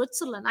lived in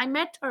Switzerland. I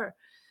met her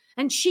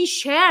and she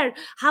shared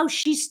how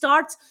she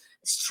starts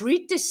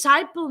street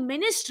disciple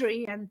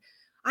ministry, and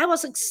I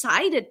was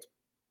excited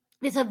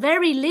with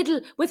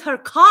with her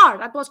car.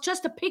 That was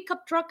just a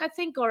pickup truck, I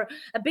think, or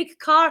a big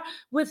car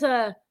with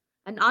an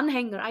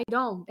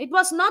anhänger. It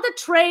was not a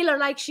trailer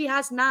like she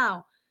has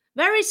now.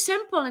 Very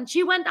simple. And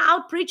she went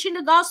out preaching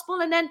the gospel,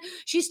 and then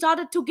she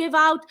started to give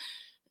out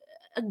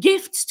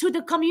gifts to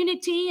the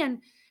community,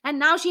 and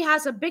now she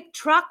has a big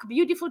truck,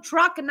 beautiful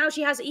truck, and now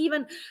she has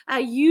even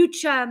a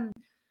huge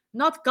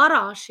not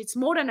garage, it's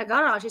more than a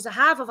garage, it's a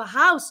half of a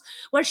house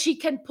where she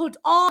can put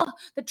all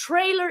the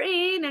trailer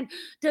in and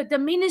the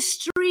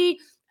ministry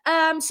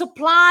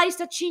supplies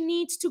that she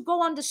needs to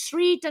go on the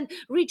street and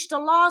reach the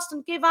lost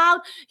and give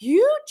out.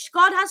 Huge.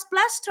 God has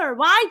blessed her.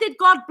 Why did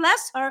God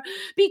bless her?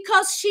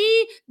 Because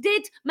she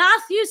did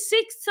Matthew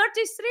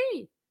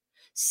 6:33.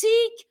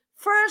 Seek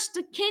first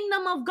the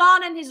kingdom of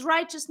God and his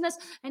righteousness,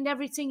 and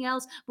everything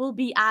else will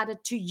be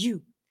added to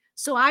you.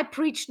 So I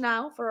preach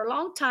now for a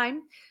long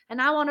time,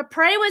 and I want to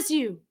pray with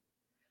you.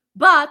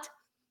 But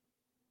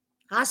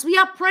as we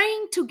are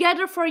praying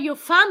together for your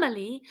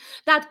family,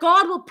 that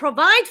God will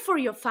provide for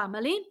your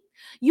family,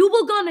 you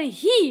will gonna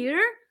hear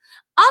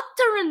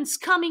utterance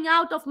coming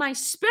out of my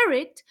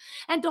spirit,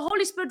 and the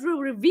Holy Spirit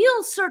will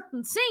reveal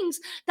certain things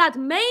that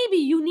maybe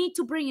you need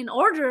to bring in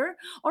order,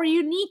 or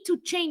you need to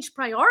change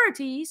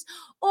priorities,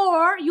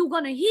 or you're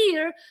going to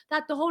hear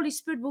that the Holy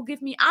Spirit will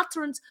give me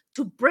utterance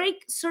to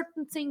break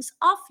certain things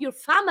off your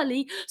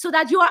family so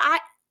that you are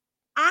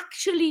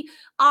actually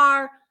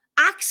are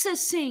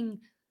accessing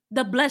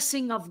the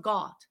blessing of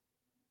God.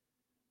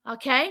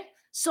 Okay?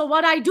 So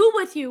what I do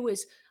with you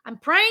is I'm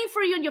praying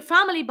for you and your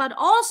family, but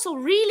also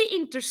really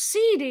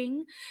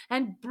interceding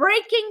and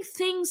breaking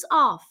things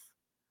off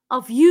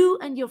of you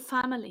and your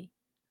family.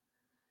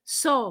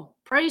 So,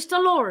 praise the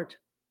Lord.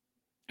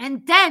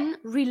 And then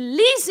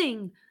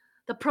releasing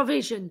the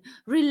provision,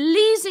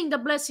 releasing the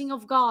blessing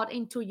of God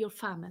into your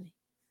family.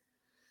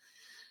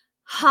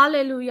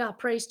 Hallelujah.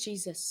 Praise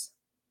Jesus.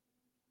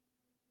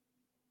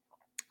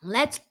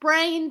 Let's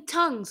pray in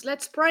tongues.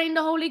 Let's pray in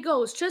the Holy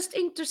Ghost. Just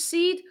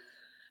intercede,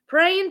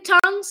 pray in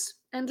tongues,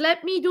 and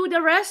let me do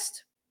the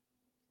rest.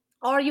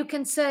 Or you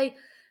can say,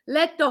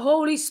 let the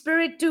Holy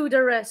Spirit do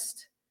the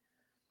rest.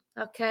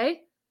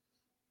 Okay?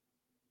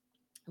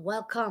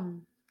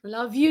 Welcome.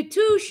 Love you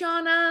too,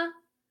 Shauna.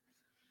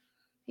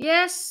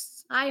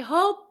 Yes, I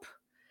hope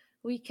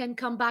we can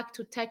come back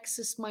to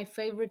Texas, my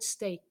favorite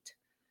state.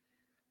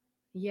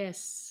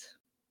 Yes.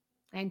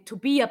 And to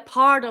be a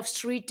part of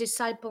Street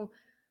Disciple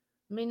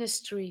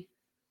Ministry.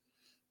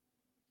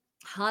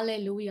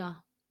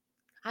 Hallelujah.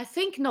 I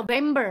think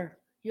November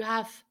you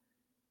have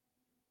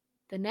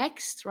the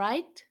next,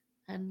 right?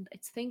 And I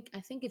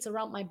think it's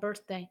around my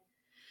birthday.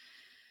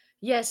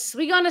 Yes,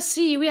 we're gonna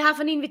see. We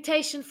have an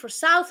invitation for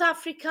South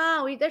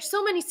Africa. There's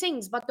so many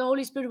things, but the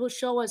Holy Spirit will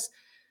show us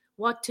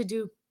what to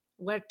do,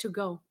 where to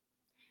go,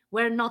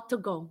 where not to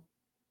go,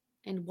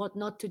 and what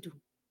not to do.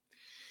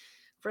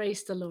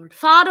 Praise the Lord.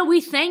 Father,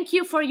 we thank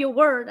you for your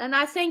word, and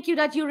I thank you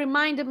that you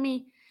reminded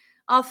me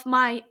of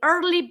my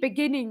early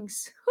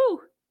beginnings.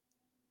 Whew.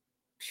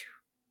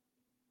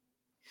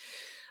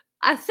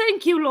 I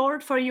thank you,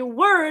 Lord, for your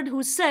word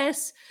who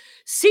says,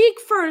 seek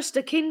first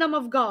the kingdom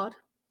of God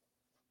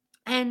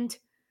and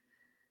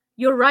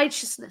your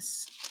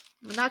righteousness.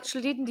 And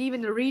actually didn't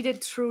even read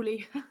it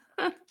truly.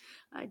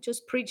 I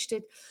just preached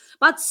it.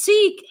 But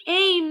seek,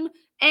 aim,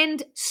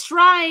 and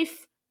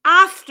strive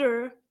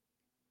after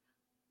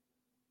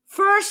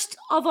first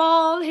of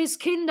all his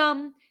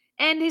kingdom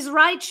and his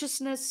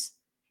righteousness,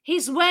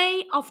 his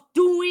way of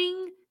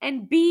doing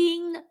and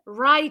being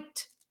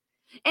right.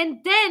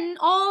 And then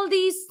all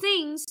these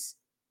things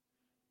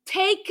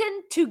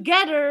taken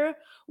together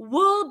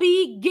will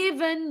be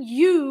given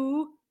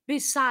you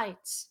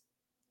besides.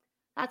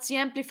 That's the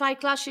Amplified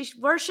Classic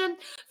Version.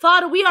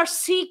 Father, we are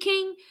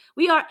seeking,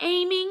 we are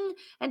aiming,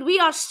 and we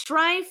are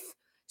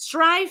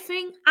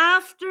striving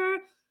after,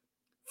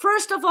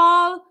 first of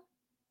all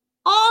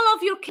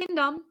of your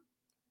kingdom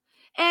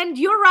and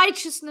your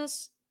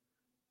righteousness,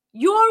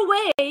 your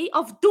way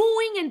of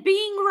doing and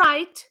being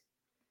right.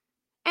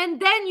 And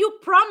then you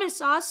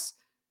promise us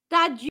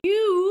that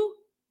you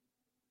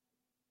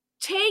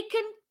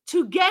taken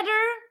together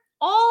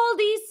all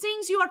these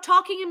things you are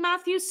talking in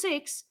Matthew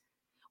 6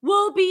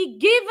 will be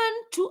given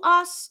to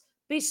us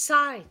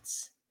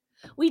besides.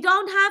 We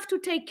don't have to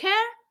take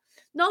care.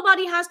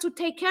 Nobody has to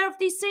take care of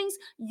these things.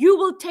 You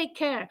will take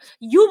care.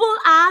 You will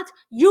add.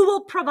 You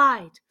will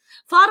provide.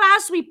 Father,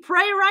 as we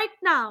pray right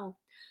now,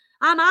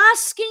 I'm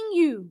asking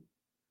you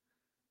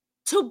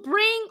to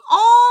bring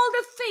all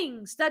the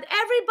things that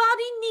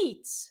everybody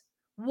needs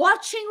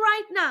watching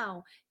right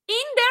now in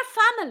their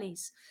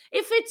families.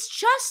 If it's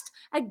just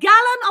a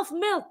gallon of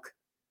milk,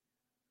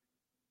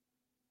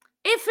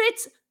 if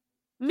it's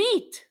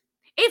meat,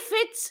 if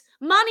it's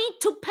money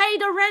to pay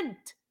the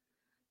rent,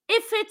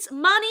 if it's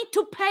money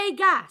to pay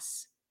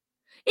gas,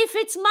 if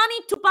it's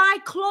money to buy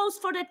clothes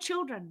for their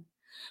children.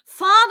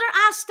 Father,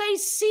 as they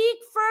seek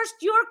first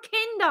your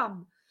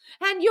kingdom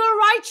and your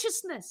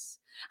righteousness,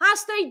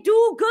 as they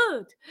do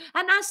good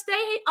and as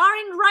they are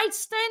in right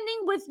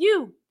standing with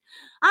you,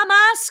 I'm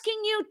asking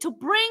you to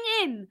bring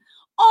in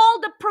all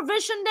the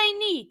provision they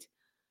need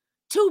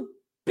to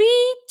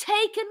be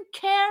taken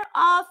care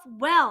of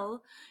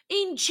well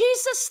in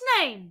Jesus'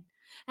 name.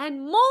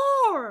 And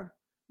more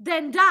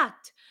than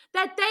that,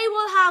 that they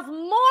will have more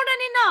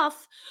than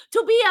enough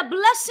to be a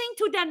blessing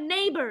to their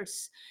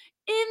neighbors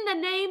in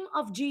the name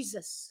of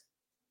Jesus.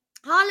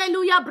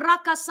 Hallelujah,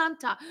 braca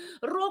santa,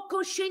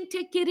 rocco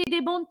shente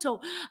kiride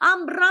bonto,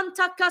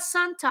 ambranta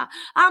casanta,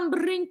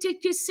 ambrinte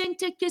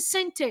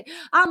kisente,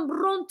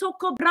 ambronto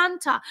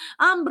cobranta,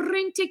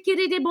 ambrinte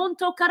kiride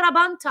bonto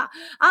carabanta,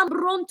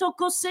 ambronto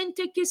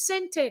cosente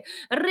kisente,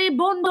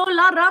 rebondo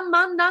la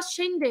ramanda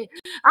scende,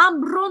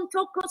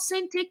 ambronto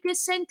cosente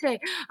kisente,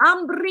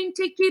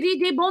 ambrinte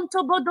kiride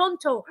bonto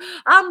bodonto,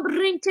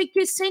 ambrinte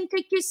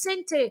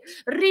kisente,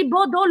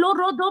 ribodo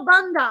loro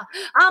banda,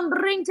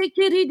 ambrinte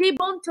kiride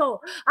bonto,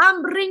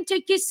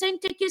 ambrinte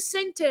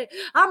kisente,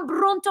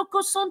 ambronto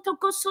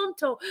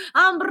cosonto,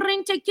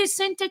 ambrinte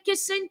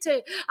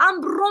kisente,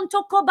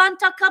 ambronto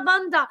cobanta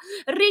cabanda,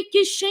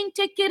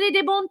 richiscente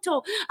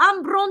kiridebonto,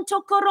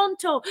 ambronto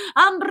coronto,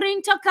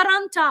 ambrinta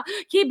caranta,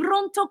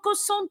 kibronto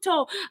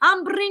cosonto,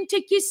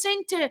 ambrinte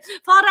kisente.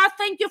 Father, I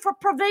thank you for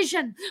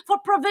provision,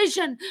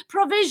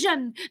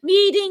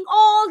 meeting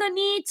all the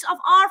needs of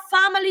our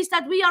families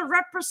that we are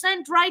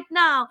represent right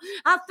now.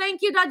 I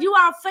thank you that you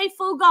are a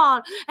faithful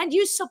God and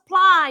you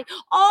supply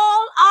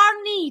all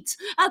our needs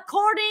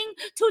according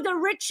to the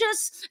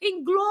riches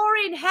in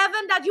glory in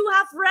heaven that you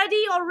have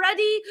ready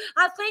already.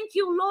 I thank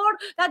you, Lord,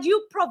 that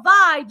you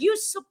provide, you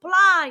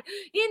supply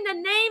in the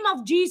name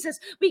of Jesus.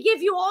 We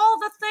give you all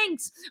the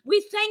thanks.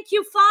 We thank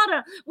you,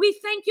 Father. We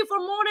thank you for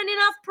more than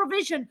enough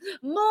provision,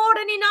 more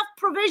than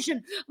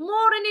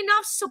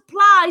enough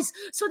supplies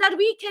so that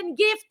we can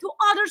give to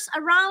others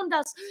around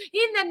us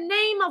in the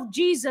name of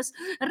Jesus.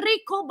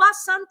 Rico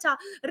basanta,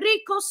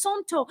 rico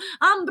sonto,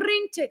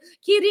 ambrinte,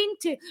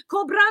 kirinte,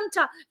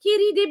 cobranta,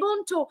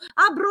 kiridibonto,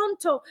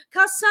 abronto,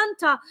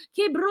 casanta,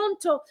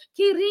 kibronto,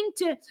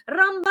 kirinte,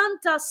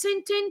 rambanta,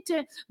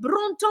 sentente,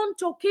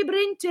 brontonto,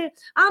 kibrinte,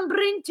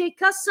 ambrinte,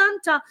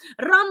 casanta,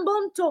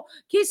 rambonto,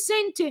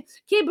 kisente,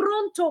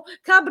 kibronto,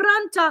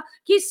 cabranta,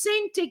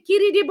 kisente,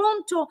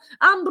 kiridibonto,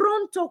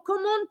 ambronto,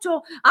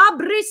 comonto,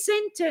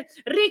 abrisente,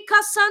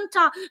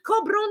 ricasanta,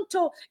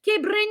 cobronto,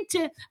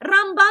 kibrente,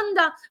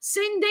 rambanda,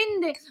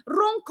 sendende,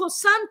 ronco,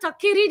 santa,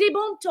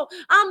 kiridibonto,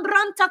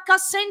 ambranta,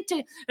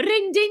 cassente,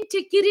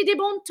 rendente,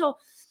 kiridibonto.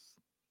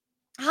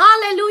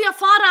 Hallelujah,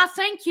 Father, I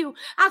thank you.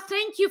 I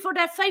thank you for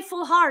their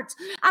faithful hearts.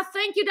 I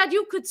thank you that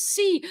you could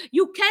see,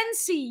 you can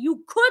see,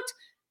 you could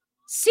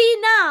see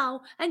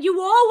now, and you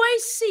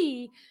always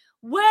see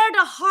where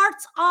the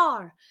hearts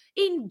are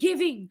in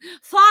giving.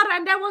 Father,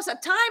 and there was a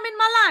time in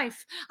my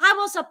life I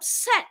was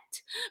upset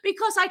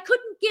because I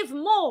couldn't give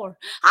more.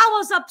 I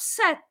was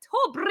upset.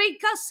 Oh,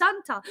 Brika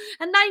Santa.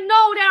 And I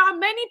know there are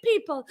many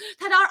people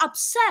that are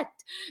upset,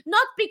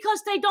 not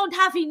because they don't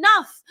have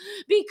enough,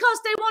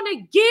 because they want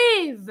to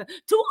give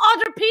to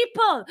other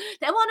people.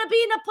 They want to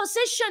be in a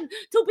position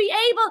to be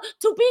able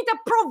to be the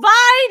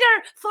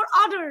provider for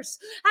others.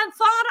 And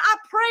Father, I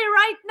pray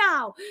right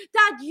now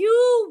that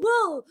you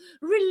will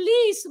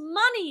release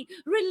money,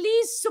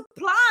 release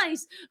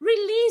supplies,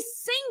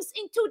 release things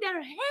into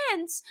their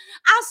hands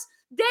as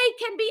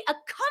they can be a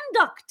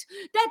conduct,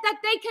 that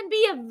they can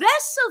be a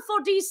vessel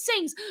for these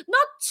things,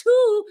 not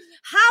to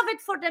have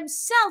it for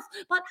themselves,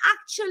 but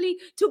actually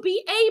to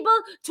be able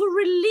to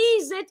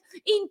release it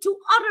into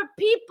other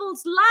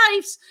people's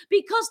lives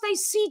because they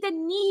see the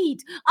need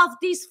of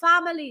these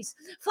families.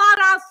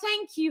 Father, I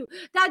thank you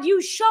that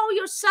you show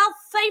yourself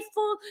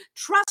faithful,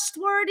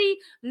 trustworthy,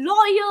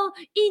 loyal,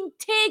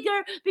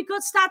 integer,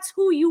 because that's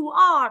who you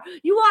are.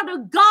 You are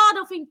the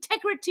God of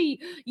integrity.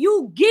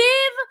 You give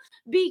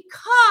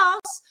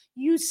because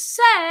you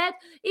said,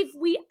 if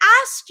we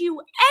ask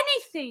you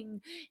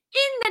anything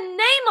in the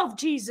name of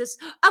Jesus,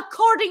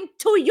 according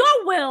to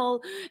your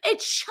will,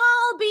 it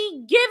shall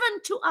be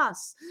given to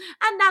us.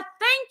 And that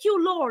thank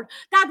you, Lord,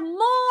 that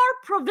more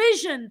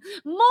provision,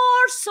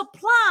 more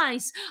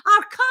supplies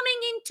are coming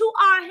into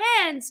our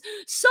hands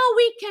so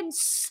we can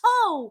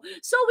sow,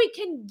 so we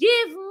can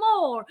give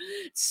more,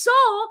 so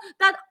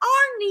that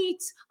our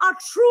needs are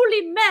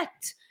truly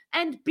met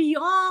and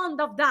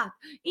beyond of that,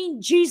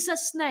 in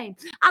Jesus' name.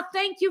 I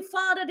thank you,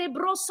 Father, de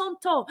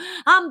brosonto,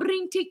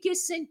 ambrinti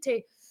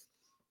kisente.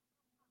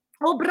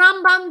 O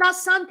brambanda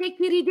sante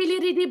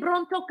kiridili di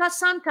bronto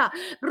casanta.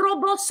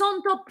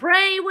 Robosonto,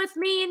 pray with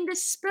me in the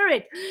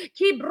spirit.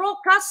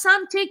 Kibroka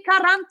sante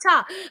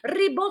caranta.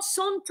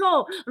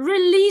 Ribosonto,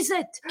 release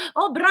it.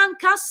 O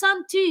branca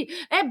santi.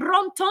 E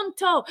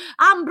brontonto.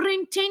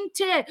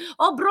 Ambrintinte.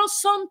 O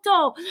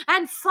brosonto.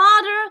 And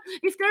Father,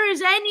 if there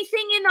is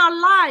anything in our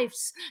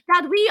lives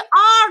that we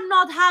are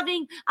not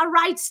having a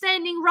right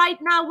standing right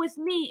now with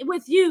me,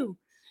 with you,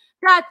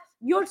 that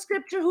your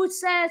scripture who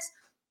says,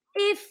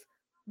 if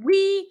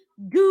we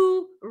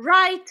do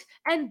right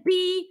and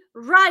be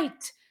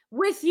right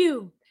with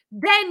you,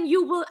 then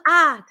you will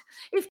add.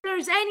 If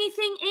there's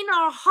anything in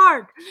our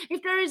heart,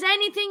 if there is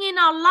anything in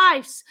our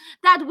lives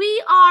that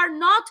we are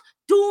not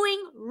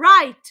doing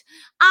right,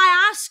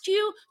 I ask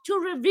you to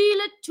reveal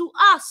it to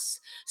us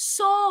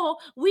so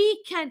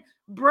we can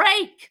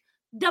break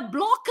the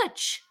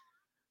blockage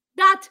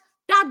that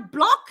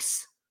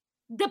blocks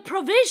the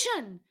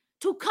provision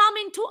to come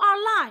into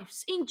our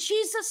lives, in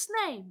Jesus'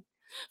 name.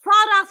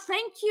 Father, I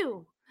thank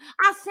you.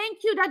 I thank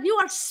you that you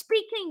are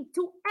speaking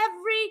to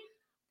every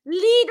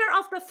leader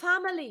of the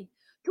family,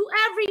 to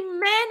every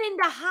man in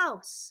the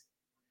house.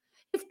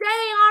 If they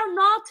are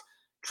not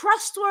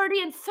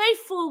trustworthy and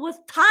faithful with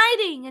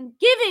tithing and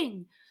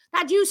giving,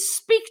 that you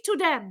speak to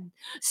them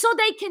so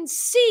they can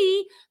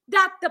see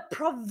that the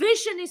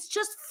provision is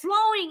just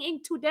flowing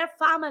into their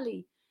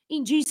family.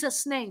 In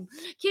Jesus' name.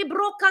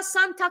 Kibroka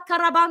Santa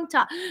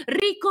Carabanta,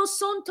 Rico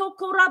Sonto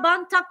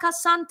Corabanta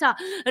Casanta,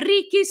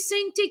 Riki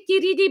Senti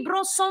Kiridi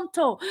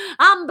Brosonto,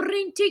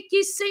 Ambrinti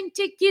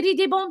Kisenti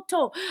Kiridi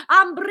Bonto,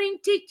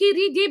 Ambrinti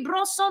Kiridi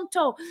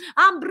Brosonto,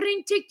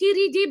 Ambrinti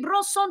Kiridi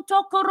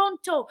Brosonto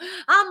Coronto,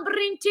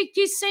 Ambrinti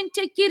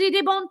Kisente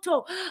Kiridi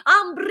Bonto,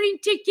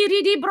 Ambrinti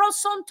Kiridi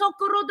Brosonto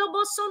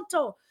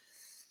Corodobosonto.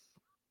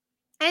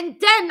 And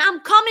then I'm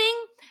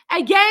coming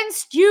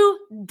against you,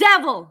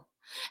 devil,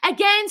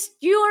 against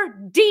your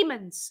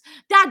demons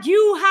that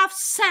you have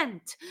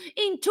sent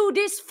into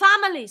these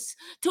families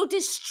to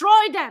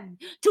destroy them,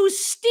 to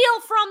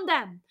steal from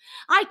them.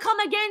 I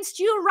come against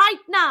you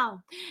right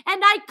now,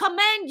 and I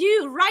command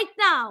you right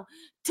now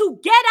to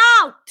get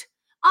out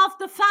of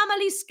the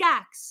family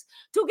Skaggs,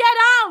 to get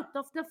out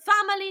of the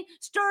family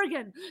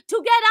Sturgeon,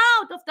 to get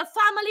out of the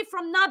family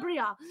from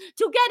Nabria,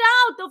 to get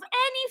out of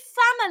any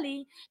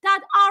family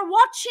that are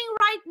watching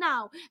right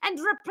now and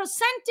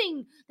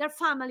representing their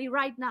family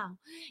right now.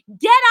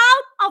 Get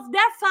out of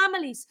their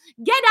families.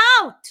 Get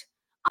out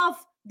of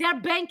their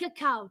bank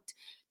account.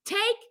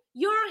 Take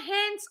your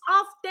hands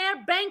off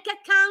their bank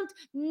account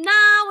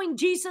now in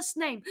Jesus'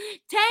 name.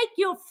 Take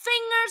your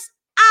fingers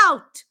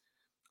out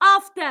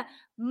of the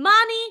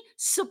money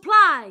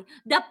supply,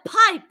 the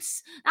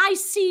pipes. I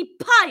see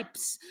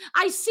pipes.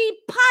 I see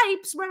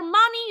pipes where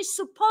money is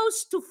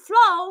supposed to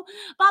flow,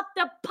 but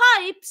the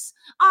pipes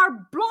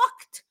are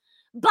blocked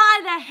by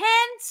the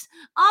hands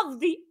of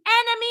the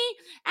enemy.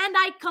 And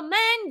I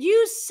command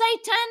you,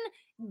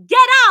 Satan,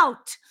 get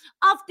out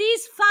of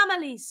these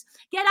families.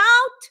 Get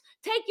out.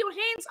 Take your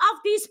hands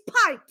off these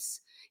pipes.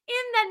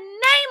 In the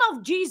name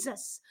of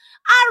Jesus,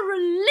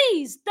 I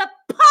release the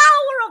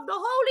power of the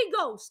Holy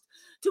Ghost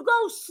to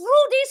go through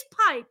these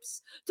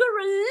pipes, to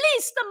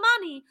release the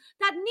money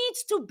that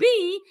needs to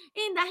be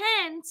in the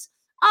hands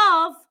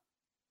of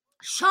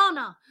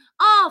Shauna,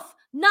 of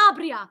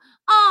Nabria,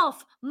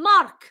 of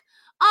Mark,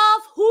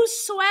 of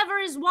whosoever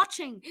is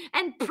watching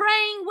and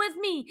praying with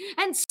me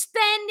and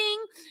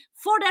standing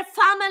for their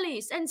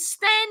families and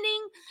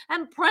standing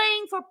and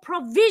praying for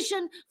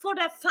provision for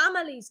their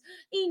families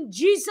in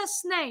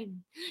Jesus'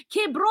 name.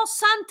 Kebro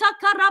Santa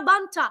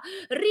Carabanta,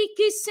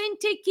 Riki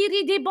Sente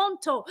Kiri de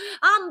Bonto,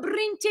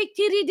 Ambrinte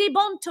Kiri de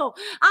Bonto,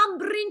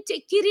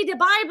 Ambrinte Kiri. The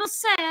Bible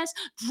says,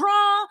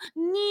 draw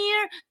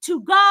near to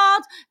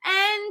God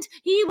and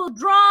He will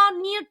draw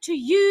near to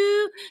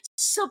you.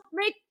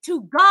 Submit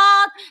to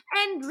God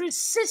and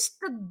resist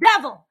the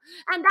devil.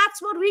 And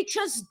that's what we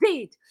just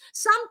did.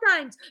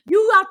 Sometimes you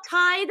are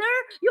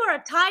you're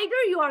a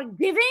tither, you are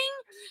giving,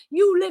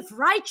 you live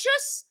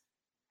righteous,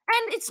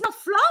 and it's not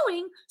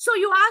flowing. So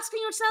you're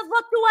asking yourself,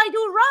 what do I do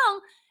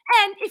wrong?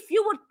 And if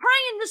you would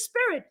pray in the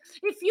Spirit,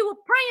 if you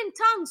would pray in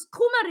tongues,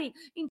 Kumari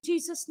in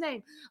Jesus'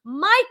 name,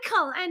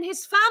 Michael and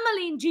his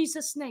family in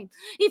Jesus' name,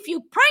 if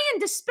you pray in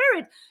the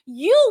Spirit,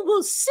 you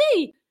will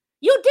see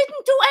you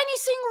didn't do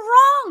anything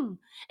wrong.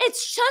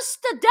 It's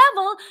just the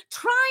devil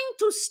trying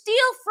to steal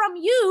from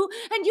you,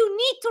 and you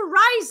need to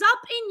rise up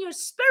in your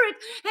spirit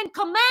and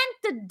command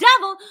the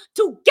devil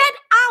to get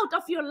out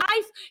of your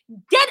life,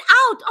 get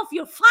out of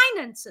your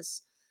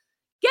finances,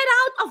 get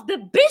out of the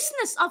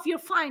business of your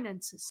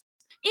finances.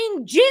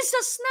 In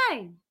Jesus'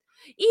 name.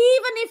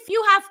 Even if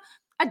you have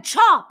a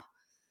job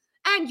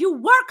and you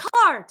work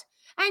hard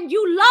and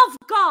you love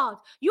God,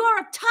 you are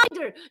a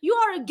tither, you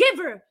are a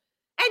giver,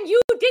 and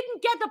you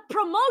didn't get a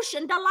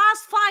promotion the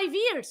last 5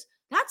 years,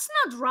 that's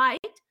not right.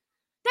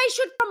 They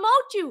should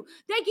promote you.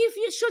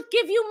 Should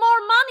give you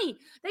more money.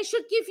 They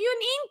should give you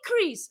an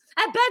increase,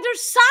 a better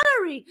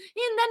salary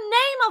in the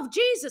name of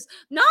Jesus.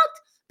 Not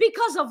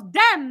because of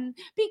them,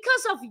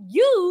 because of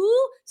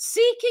you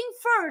seeking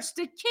first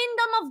the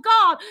kingdom of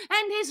God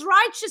and His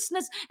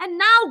righteousness. And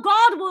now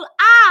God will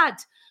add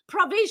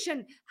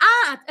provision,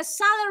 add a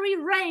salary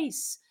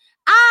raise,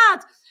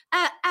 add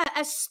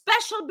a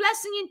special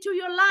blessing into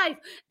your life,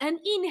 an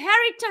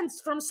inheritance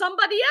from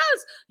somebody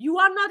else you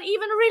are not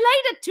even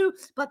related to,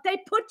 but they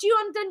put you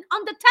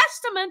on the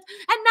testament,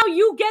 and now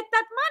you get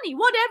that money,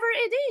 whatever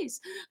it is.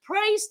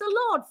 Praise the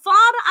Lord.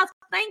 Father, I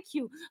thank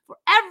you for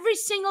every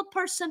single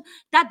person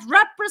that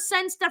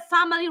represents their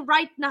family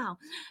right now.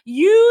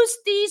 Use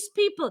these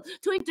people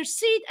to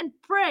intercede and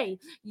pray.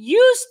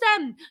 Use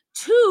them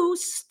to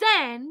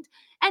stand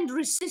and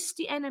resist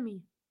the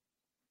enemy.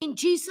 In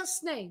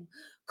Jesus' name.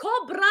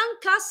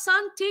 Cobranca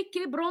sante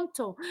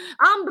quebronto,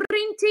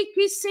 ambrinti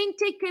qui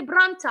sente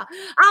quebranta,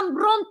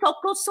 ambronto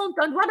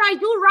cosonto. And what I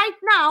do right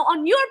now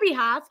on your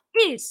behalf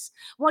is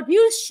what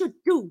you should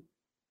do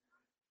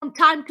from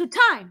time to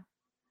time.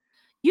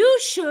 You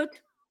should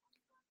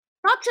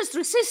not just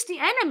resist the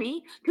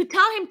enemy to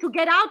tell him to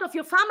get out of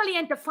your family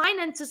and the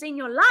finances in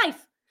your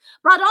life,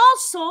 but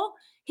also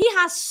he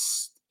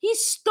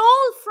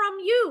stole from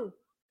you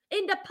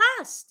in the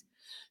past.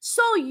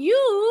 So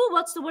you,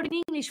 what's the word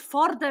in English?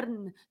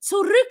 Fordern,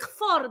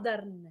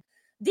 zurückfordern,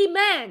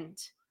 demand.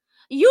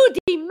 You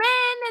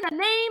demand in the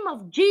name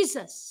of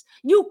Jesus.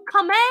 You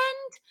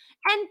command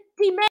and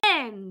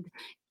demand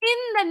in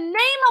the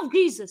name of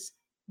Jesus.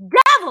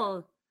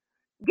 Devil,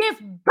 give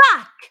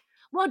back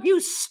what you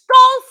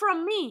stole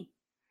from me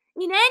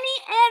in any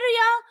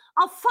area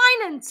of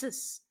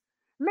finances,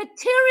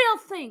 material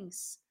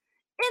things.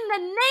 In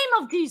the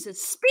name of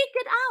Jesus, speak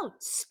it out.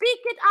 Speak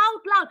it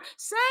out loud.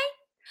 Say,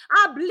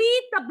 I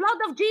bleed the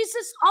blood of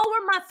Jesus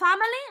over my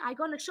family. I'm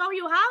going to show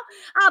you how.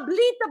 I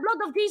bleed the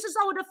blood of Jesus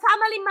over the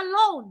family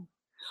Malone,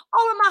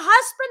 over my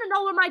husband and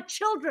over my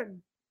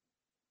children.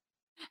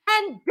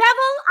 And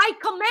devil, I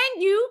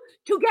command you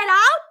to get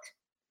out.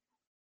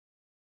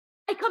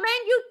 I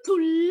command you to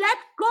let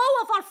go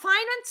of our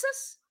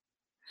finances.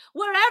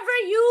 Wherever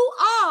you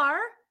are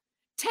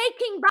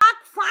taking back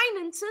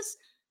finances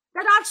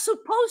that are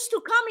supposed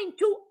to come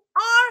into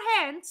our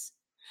hands,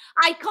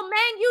 I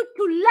command you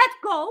to let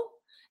go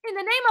in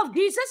the name of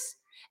Jesus,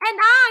 and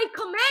I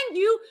command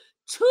you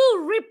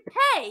to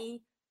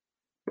repay,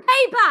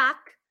 pay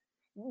back,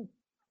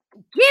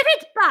 give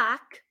it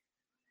back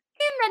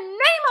in the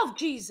name of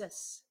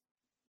Jesus.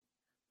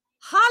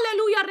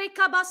 Hallelujah.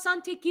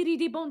 Recabasante kiri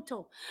di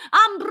bonto.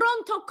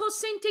 Ambronto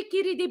cosente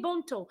kiri di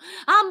bonto.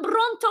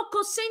 Ambronto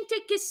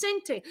cosente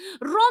kisente.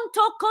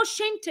 Ronto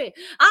cosente.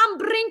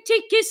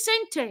 Ambrinte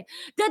kisente.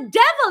 The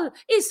devil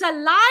is a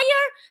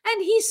liar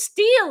and he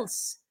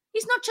steals.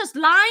 He's not just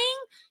lying,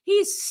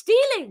 he's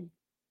stealing.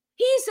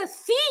 He's a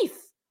thief,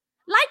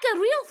 like a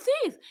real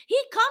thief. He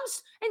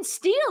comes and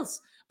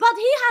steals, but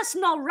he has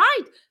no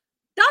right.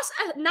 Does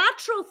a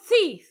natural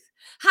thief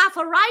have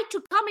a right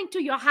to come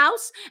into your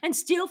house and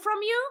steal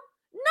from you?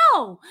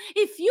 No.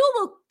 If you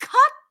will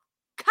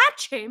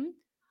catch him,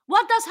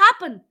 what does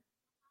happen?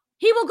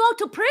 He will go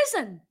to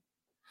prison.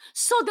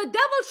 So the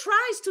devil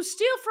tries to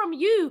steal from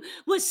you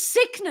with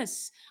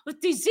sickness, with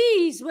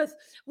disease, with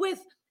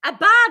a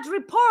bad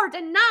report,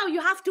 and now you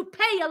have to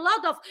pay a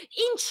lot of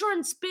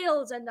insurance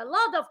bills and a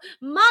lot of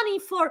money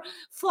for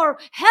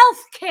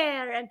health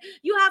care, and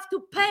you have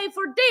to pay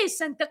for this,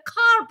 and the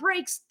car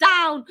breaks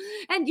down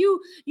and you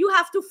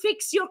have to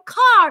fix your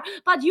car,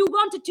 but you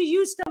wanted to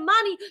use the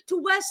money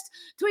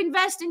to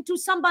invest into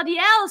somebody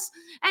else,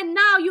 and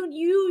now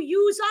you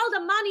use all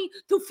the money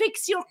to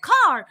fix your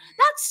car.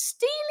 That's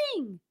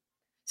stealing.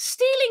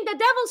 The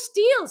devil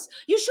steals.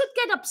 You should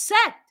get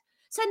upset.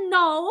 Say,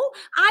 no,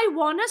 I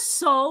want to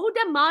sow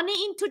the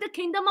money into the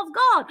kingdom of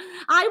God.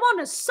 I want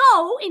to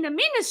sow in a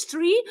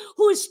ministry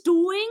who is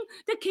doing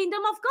the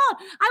kingdom of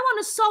God. I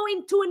want to sow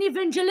into an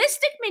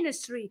evangelistic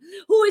ministry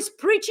who is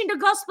preaching the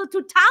gospel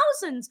to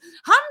thousands,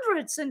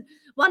 hundreds, and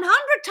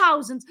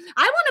 100,000.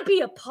 I want to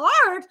be a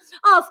part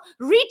of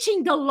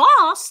reaching the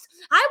lost.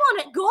 I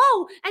want to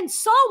go and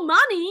sow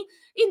money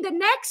in the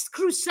next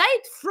crusade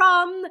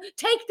from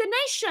Take the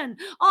Nation,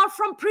 or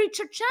from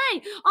Preacher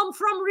Jay, or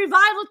from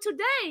Revival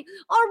Today,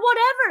 or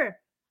whatever.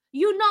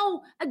 You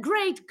know, a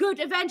great,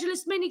 good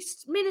evangelist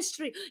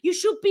ministry. You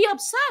should be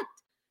upset.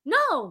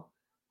 No,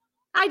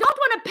 I don't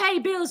want to pay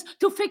bills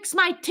to fix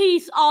my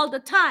teeth all the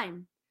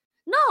time.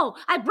 No,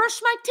 I brush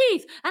my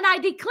teeth and I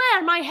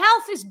declare my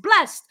health is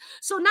blessed.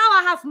 So now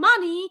I have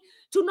money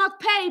to not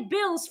pay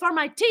bills for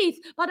my teeth,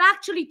 but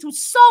actually to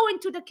sow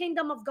into the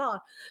kingdom of God.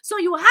 So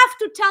you have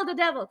to tell the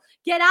devil,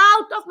 get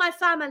out of my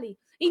family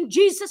in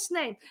Jesus'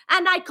 name.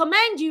 And I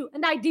command you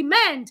and I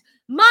demand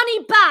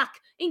money back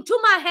into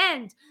my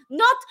hand.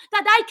 Not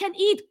that I can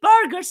eat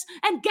burgers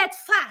and get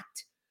fat,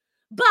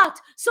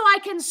 but so I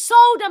can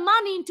sow the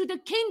money into the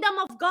kingdom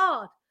of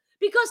God.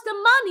 Because the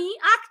money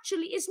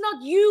actually is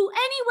not you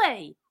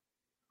anyway.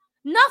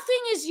 Nothing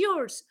is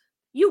yours.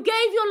 You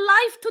gave your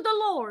life to the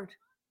Lord.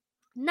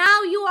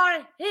 Now you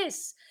are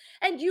His,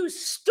 and you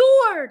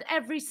steward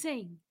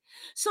everything.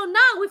 So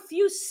now if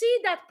you see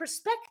that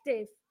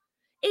perspective,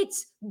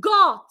 it's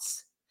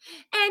God's.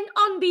 And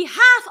on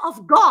behalf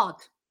of God,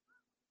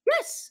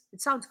 yes,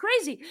 it sounds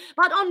crazy,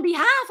 but on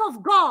behalf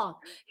of God,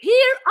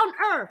 here on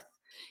earth,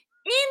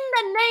 in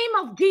the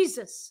name of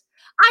Jesus,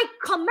 I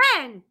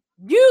command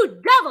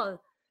you, devil,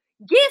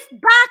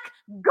 give back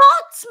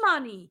God's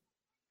money.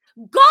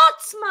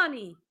 God's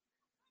money.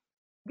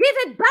 Give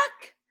it back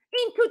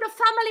into the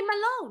family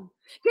Malone.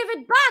 Give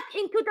it back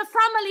into the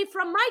family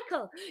from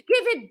Michael.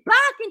 Give it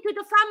back into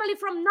the family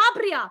from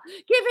Nabria.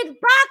 Give it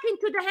back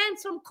into the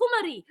hands from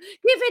Kumari.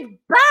 Give it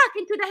back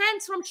into the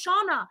hands from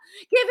Shauna.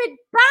 Give it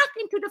back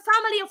into the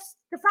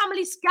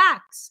family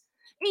Skaggs.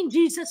 In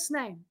Jesus'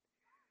 name.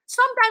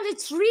 Sometimes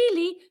it's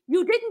really,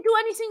 you didn't do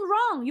anything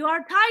wrong. You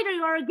are a tither,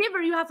 you are a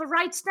giver, you have a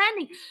right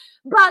standing.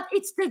 But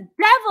it's the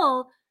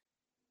devil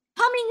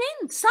coming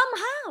in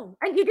somehow,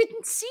 and you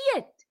didn't see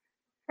it.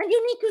 And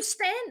you need to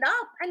stand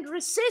up and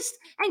resist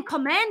and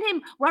command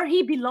him where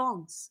he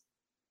belongs.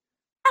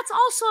 That's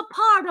also a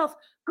part of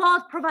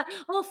God provide.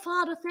 Oh,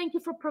 Father, thank you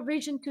for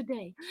provision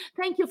today.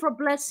 Thank you for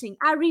blessing.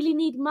 I really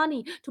need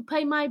money to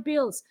pay my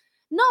bills.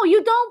 No,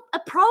 you don't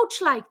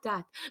approach like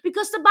that,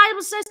 because the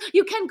Bible says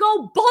you can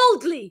go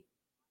boldly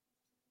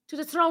to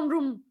the throne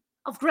room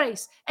of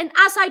grace. And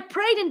as I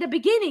prayed in the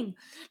beginning,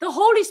 the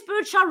Holy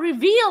Spirit shall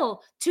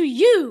reveal to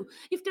you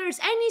if there is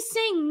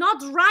anything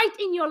not right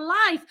in your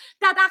life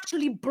that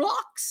actually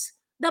blocks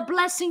the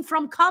blessing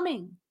from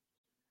coming.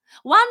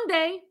 One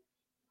day,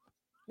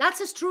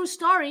 that's a true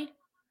story.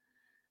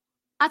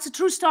 That's a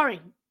true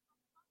story.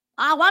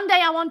 One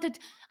day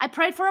I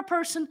prayed for a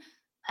person,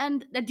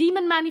 and the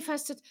demon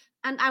manifested,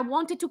 and I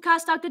wanted to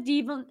cast out the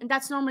demon, and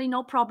that's normally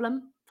no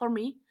problem for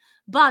me.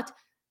 But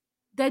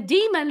the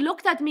demon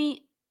looked at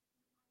me,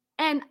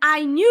 and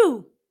I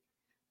knew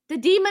the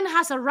demon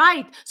has a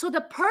right. So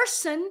the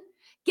person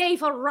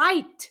gave a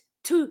right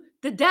to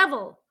the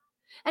devil,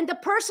 and the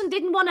person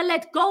didn't want to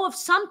let go of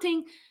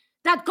something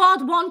that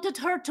God wanted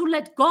her to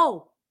let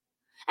go.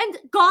 And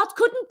God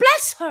couldn't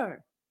bless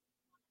her.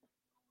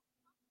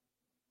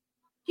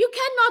 You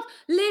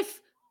cannot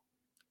live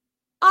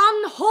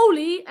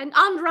unholy and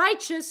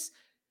unrighteous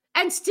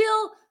and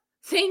still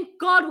think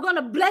God is going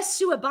to bless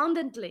you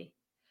abundantly.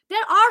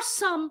 There are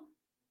some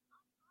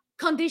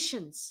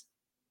conditions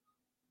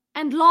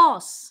and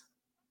laws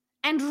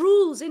and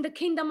rules in the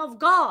kingdom of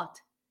God.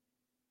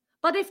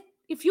 But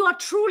if you are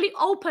truly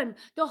open,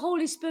 the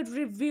Holy Spirit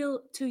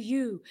reveal to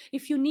you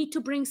if you need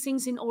to bring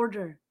things in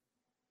order.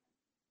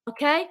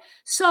 Okay?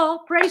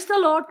 So, praise the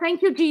Lord.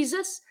 Thank you,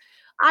 Jesus.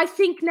 I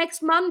think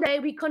next Monday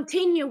we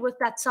continue with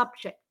that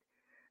subject,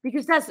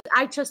 because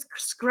I just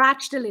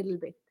scratched a little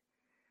bit.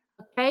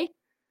 Okay?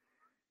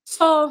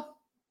 So,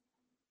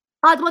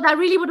 but what I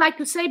really would like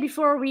to say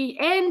before we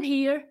end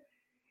here,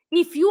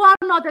 if you are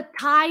not a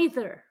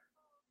tither,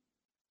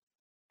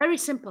 very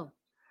simple.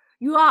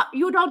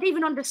 You don't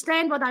even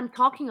understand what I'm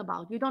talking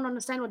about. You don't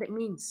understand what it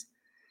means.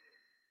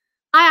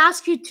 I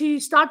ask you to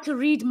start to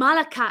read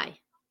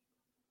Malachi.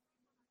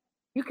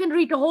 You can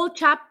read the whole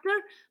chapter,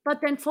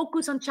 but then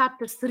focus on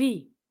chapter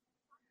 3.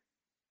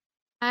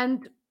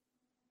 And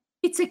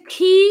it's a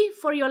key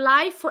for your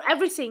life, for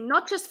everything,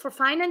 not just for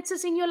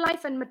finances in your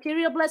life and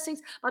material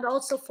blessings, but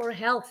also for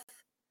health.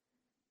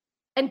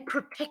 and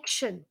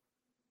protection.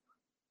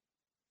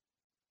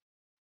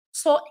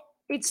 So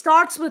it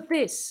starts with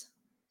this.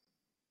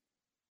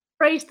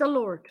 Praise the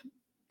Lord.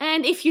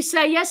 And if you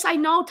say, yes, I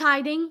know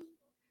tithing,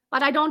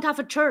 but I don't have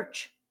a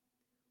church,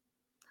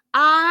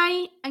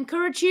 I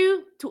encourage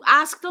you to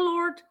ask the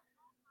Lord,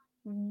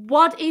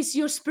 what is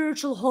your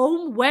spiritual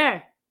home?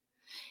 Where?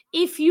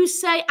 If you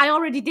say, I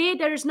already did,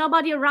 there is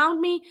nobody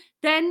around me,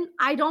 then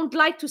I don't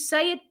like to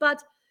say it,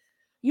 but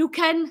you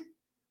can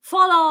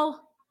follow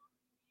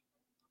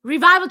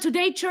Revival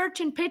Today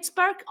Church in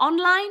Pittsburgh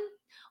online,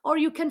 or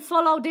you can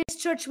follow this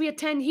church we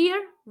attend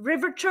here,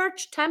 River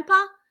Church,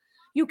 Tampa.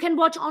 You can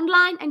watch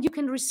online and you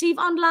can receive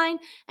online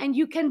and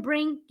you can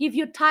give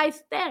your tithe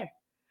there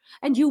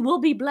and you will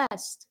be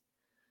blessed.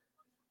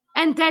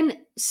 And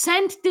then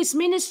send this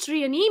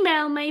ministry an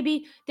email.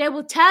 Maybe they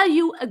will tell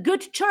you a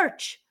good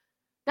church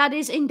that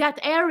is in that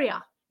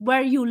area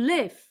where you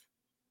live.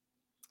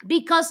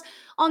 Because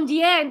on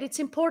the end, it's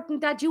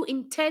important that you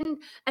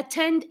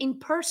attend in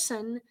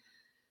person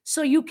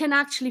so you can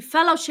actually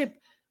fellowship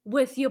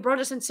with your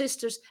brothers and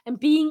sisters and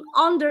being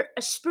under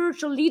a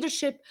spiritual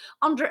leadership,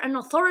 under an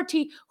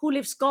authority who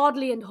lives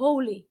godly and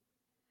holy.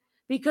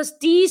 Because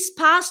these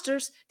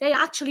pastors, they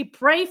actually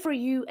pray for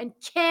you and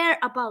care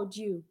about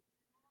you.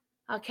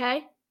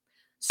 Okay?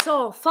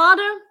 So,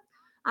 Father,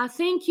 I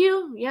thank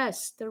you.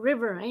 Yes, the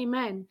river.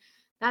 Amen.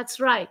 That's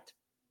right.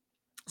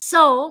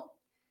 So,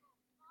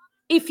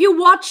 if you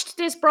watched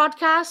this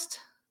broadcast,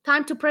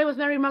 Time to Pray with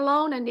Mary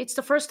Malone, and it's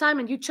the first time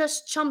and you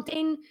just jumped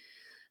in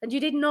and you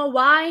didn't know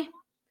why,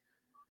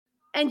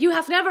 and you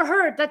have never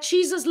heard that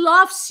Jesus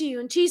loves you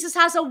and Jesus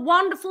has a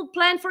wonderful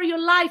plan for your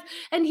life,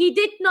 and he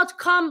did not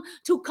come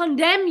to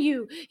condemn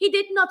you, he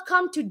did not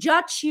come to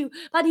judge you,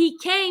 but he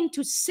came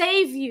to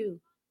save you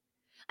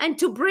and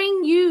to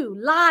bring you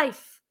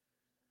life,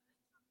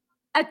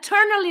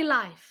 eternal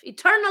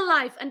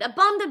life and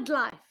abundant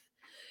life.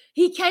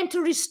 He came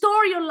to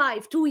restore your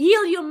life, to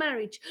heal your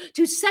marriage,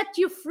 to set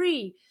you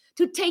free,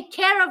 to take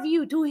care of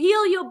you, to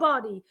heal your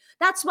body.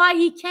 That's why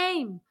he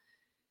came.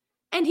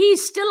 And he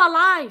is still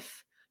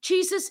alive.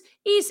 Jesus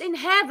is in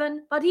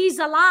heaven, but he's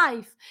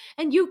alive.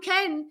 And you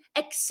can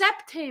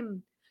accept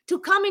him to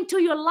come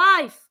into your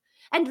life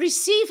and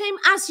receive him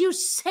as your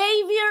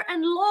Savior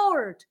and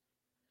Lord.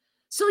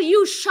 So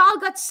you shall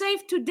get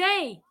saved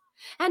today.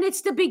 And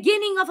it's the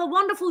beginning of a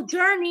wonderful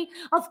journey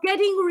of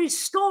getting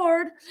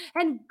restored.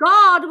 And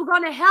God will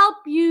going to help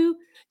you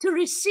to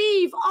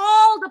receive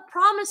all the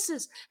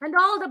promises and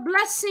all the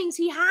blessings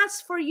he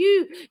has for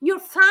you, your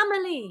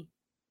family.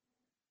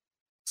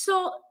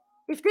 So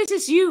if this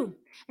is you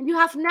and you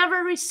have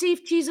never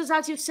received Jesus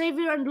as your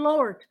Savior and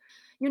Lord,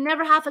 you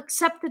never have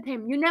accepted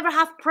him, you never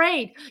have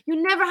prayed,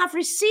 you never have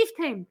received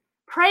him,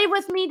 pray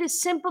with me this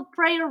simple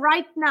prayer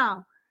right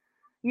now.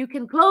 You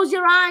can close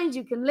your eyes,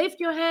 you can lift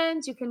your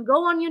hands, you can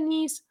go on your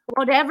knees,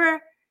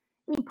 whatever.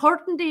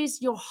 Important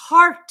is your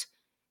heart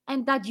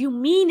and that you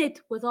mean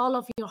it with all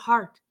of your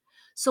heart.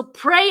 So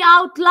pray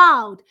out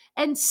loud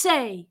and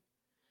say,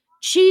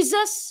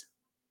 Jesus,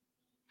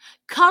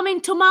 come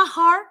into my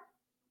heart.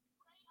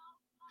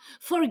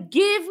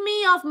 Forgive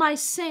me of my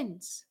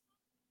sins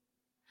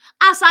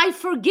as I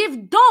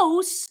forgive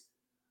those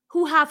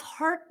who have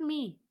hurt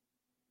me.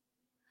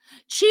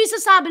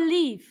 Jesus, I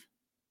believe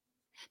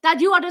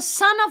that you are the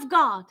Son of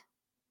God,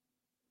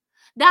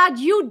 that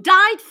you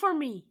died for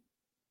me.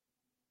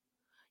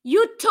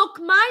 You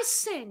took my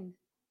sin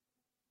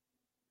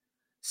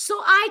so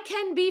I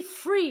can be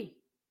free.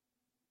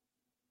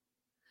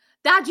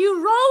 That you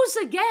rose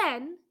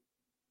again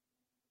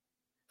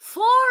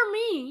for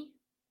me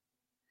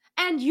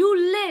and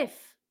you live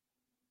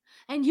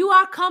and you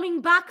are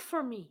coming back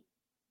for me.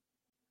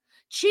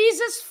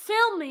 Jesus,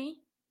 fill me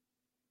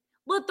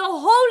with the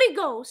Holy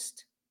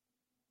Ghost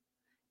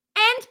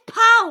and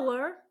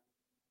power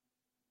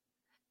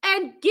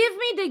and give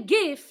me the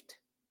gift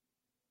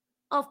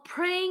of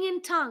praying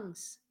in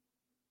tongues.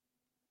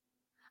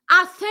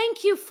 I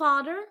thank you,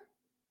 Father,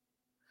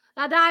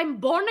 that I'm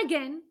born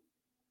again.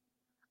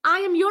 I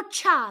am your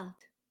child.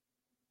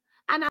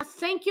 And I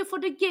thank you for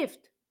the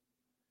gift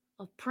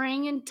of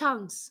praying in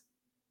tongues.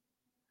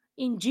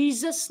 In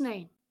Jesus'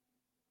 name.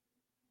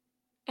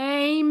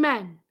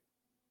 Amen.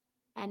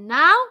 And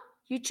now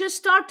you just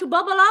start to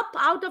bubble up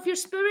out of your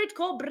spirit.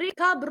 Ko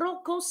brika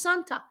broko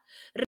santa.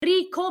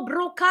 Riko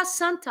broka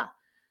santa.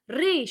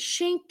 Re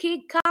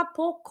shinki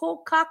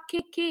kapoko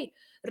kakeke.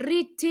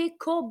 Riti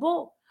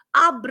kobo.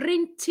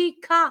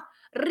 Abrintika.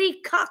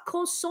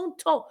 Rikako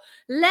sonto.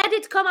 Let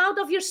it come out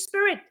of your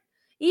spirit.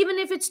 Even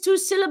if it's 2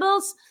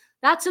 syllables,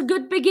 that's a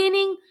good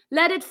beginning.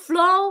 Let it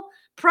flow.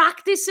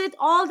 Practice it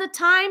all the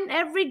time,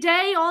 every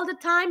day, all the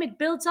time. It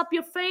builds up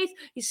your faith.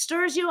 It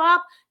stirs you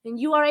up, and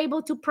you are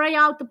able to pray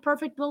out the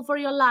perfect will for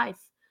your life.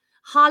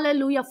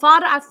 Hallelujah.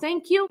 Father, I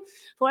thank you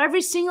for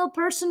every single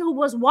person who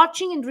was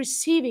watching and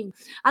receiving.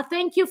 I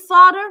thank you,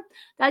 Father,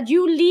 that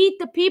you lead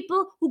the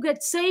people who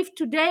get saved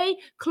today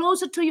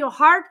closer to your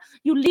heart.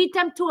 You lead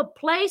them to a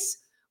place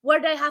where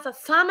they have a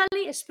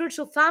family, a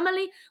spiritual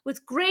family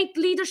with great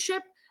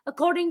leadership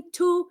according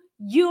to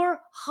your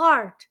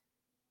heart.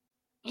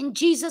 In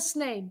Jesus'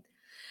 name.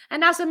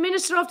 And as a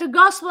minister of the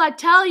gospel, I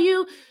tell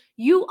you,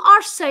 you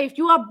are saved.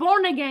 You are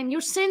born again.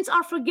 Your sins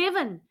are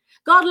forgiven.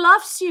 God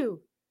loves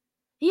you.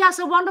 He has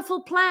a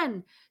wonderful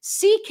plan.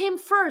 Seek Him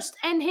first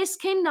and His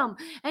kingdom,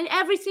 and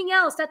everything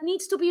else that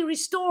needs to be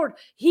restored,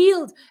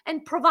 healed,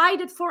 and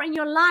provided for in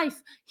your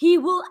life, He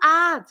will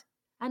add.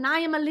 And I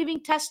am a living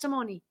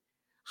testimony.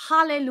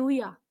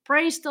 Hallelujah.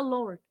 Praise the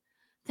Lord.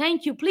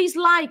 Thank you. Please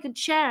like and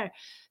share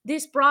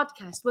this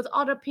broadcast with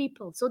other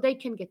people so they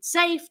can get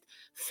saved,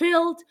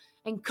 filled,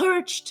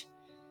 encouraged,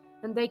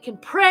 and they can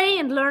pray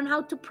and learn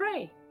how to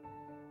pray.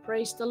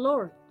 Praise the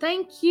Lord.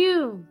 Thank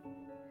you.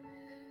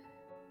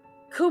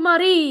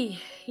 Kumari,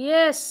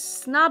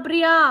 yes,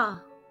 Nabria,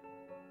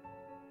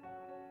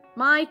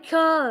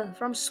 Michael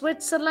from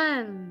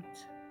Switzerland.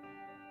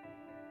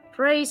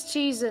 Praise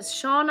Jesus.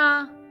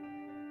 Shauna,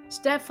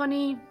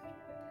 Stephanie,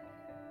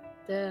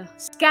 the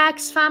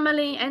Skaggs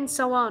family, and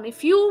so on.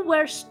 If you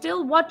were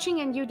still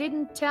watching and you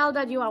didn't tell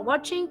that you are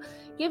watching,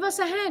 give us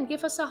a hand,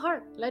 give us a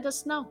heart, let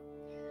us know,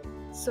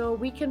 so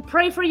we can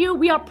pray for you.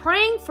 We are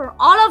praying for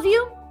all of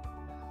you,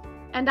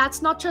 and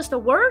that's not just a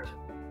word,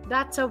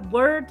 that's a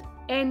word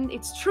and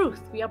it's truth.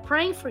 We are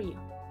praying for you.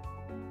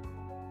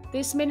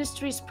 This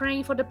ministry is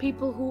praying for the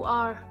people who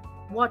are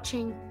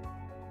watching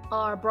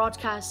our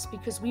broadcasts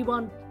because we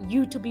want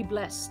you to be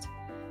blessed.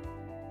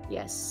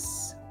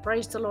 Yes,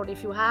 praise the Lord.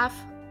 If you have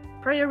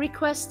prayer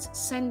requests,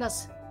 send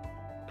us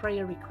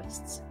prayer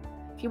requests.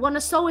 If you want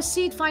to sow a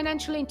seed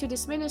financially into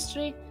this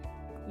ministry,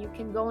 you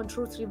can go on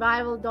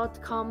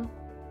truthrevival.com,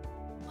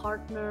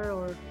 partner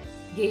or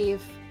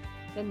give.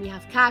 Then we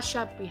have Cash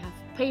App, we have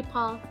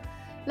PayPal.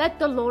 Let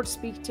the Lord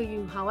speak to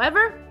you.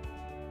 However,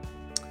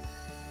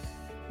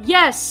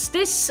 yes,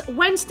 this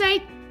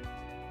Wednesday,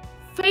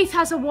 Faith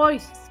has a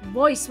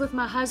voice with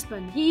my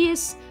husband. He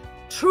is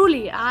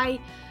truly, I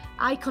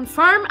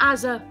confirm,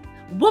 as a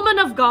woman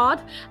of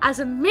God, as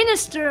a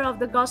minister of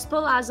the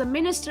gospel, as a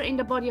minister in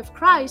the body of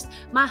Christ,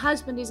 my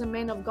husband is a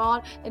man of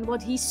God, and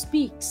what he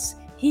speaks,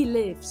 he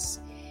lives.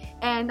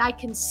 And I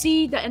can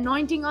see the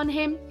anointing on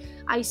him.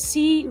 I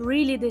see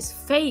really this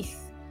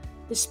faith,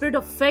 the spirit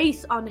of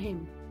faith on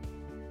him.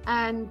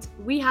 And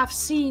we have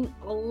seen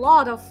a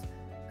lot of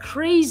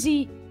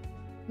crazy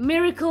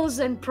miracles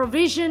and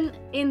provision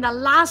in the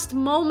last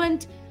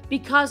moment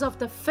because of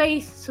the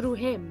faith through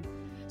him,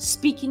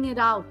 speaking it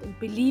out and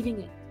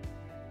believing it.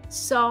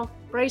 So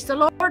praise the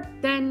Lord.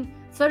 Then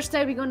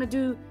Thursday we're going to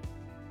do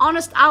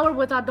Honest Hour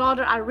with our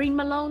daughter Irene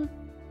Malone.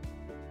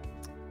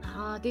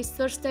 This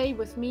Thursday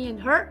with me and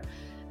her.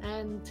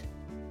 And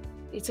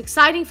it's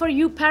exciting for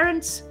you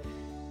parents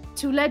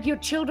to let your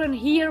children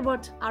hear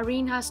what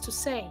Irene has to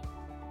say.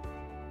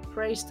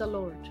 Praise the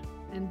Lord.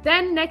 And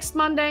then next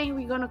Monday,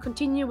 we're going to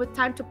continue with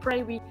Time to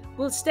Pray. We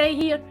will stay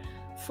here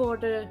for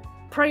the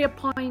prayer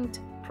point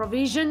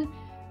provision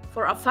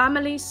for our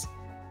families.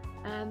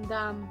 And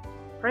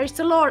praise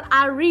the Lord.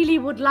 I really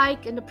would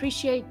like and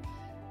appreciate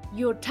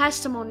your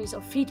testimonies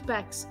or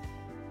feedbacks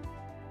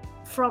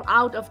from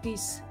out of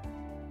this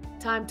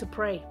Time to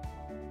Pray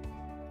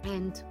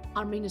and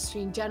our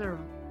ministry in general.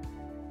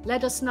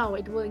 Let us know.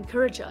 It will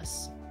encourage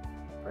us.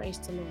 Praise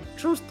the Lord.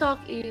 Truth Talk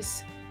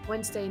is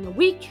Wednesday in a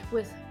week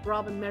with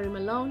Rob and Mary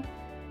Malone.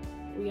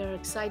 We are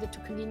excited to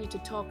continue to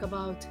talk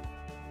about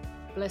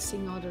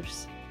blessing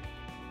others.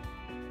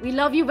 We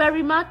love you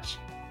very much.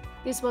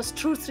 This was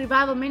Truth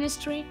Revival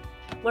Ministry,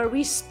 where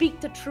we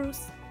speak the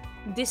truth.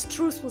 This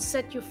truth will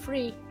set you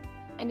free,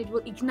 and it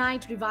will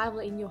ignite revival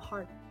in your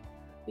heart.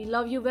 We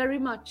love you very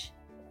much.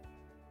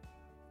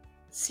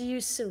 See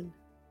you soon.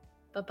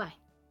 Bye-bye.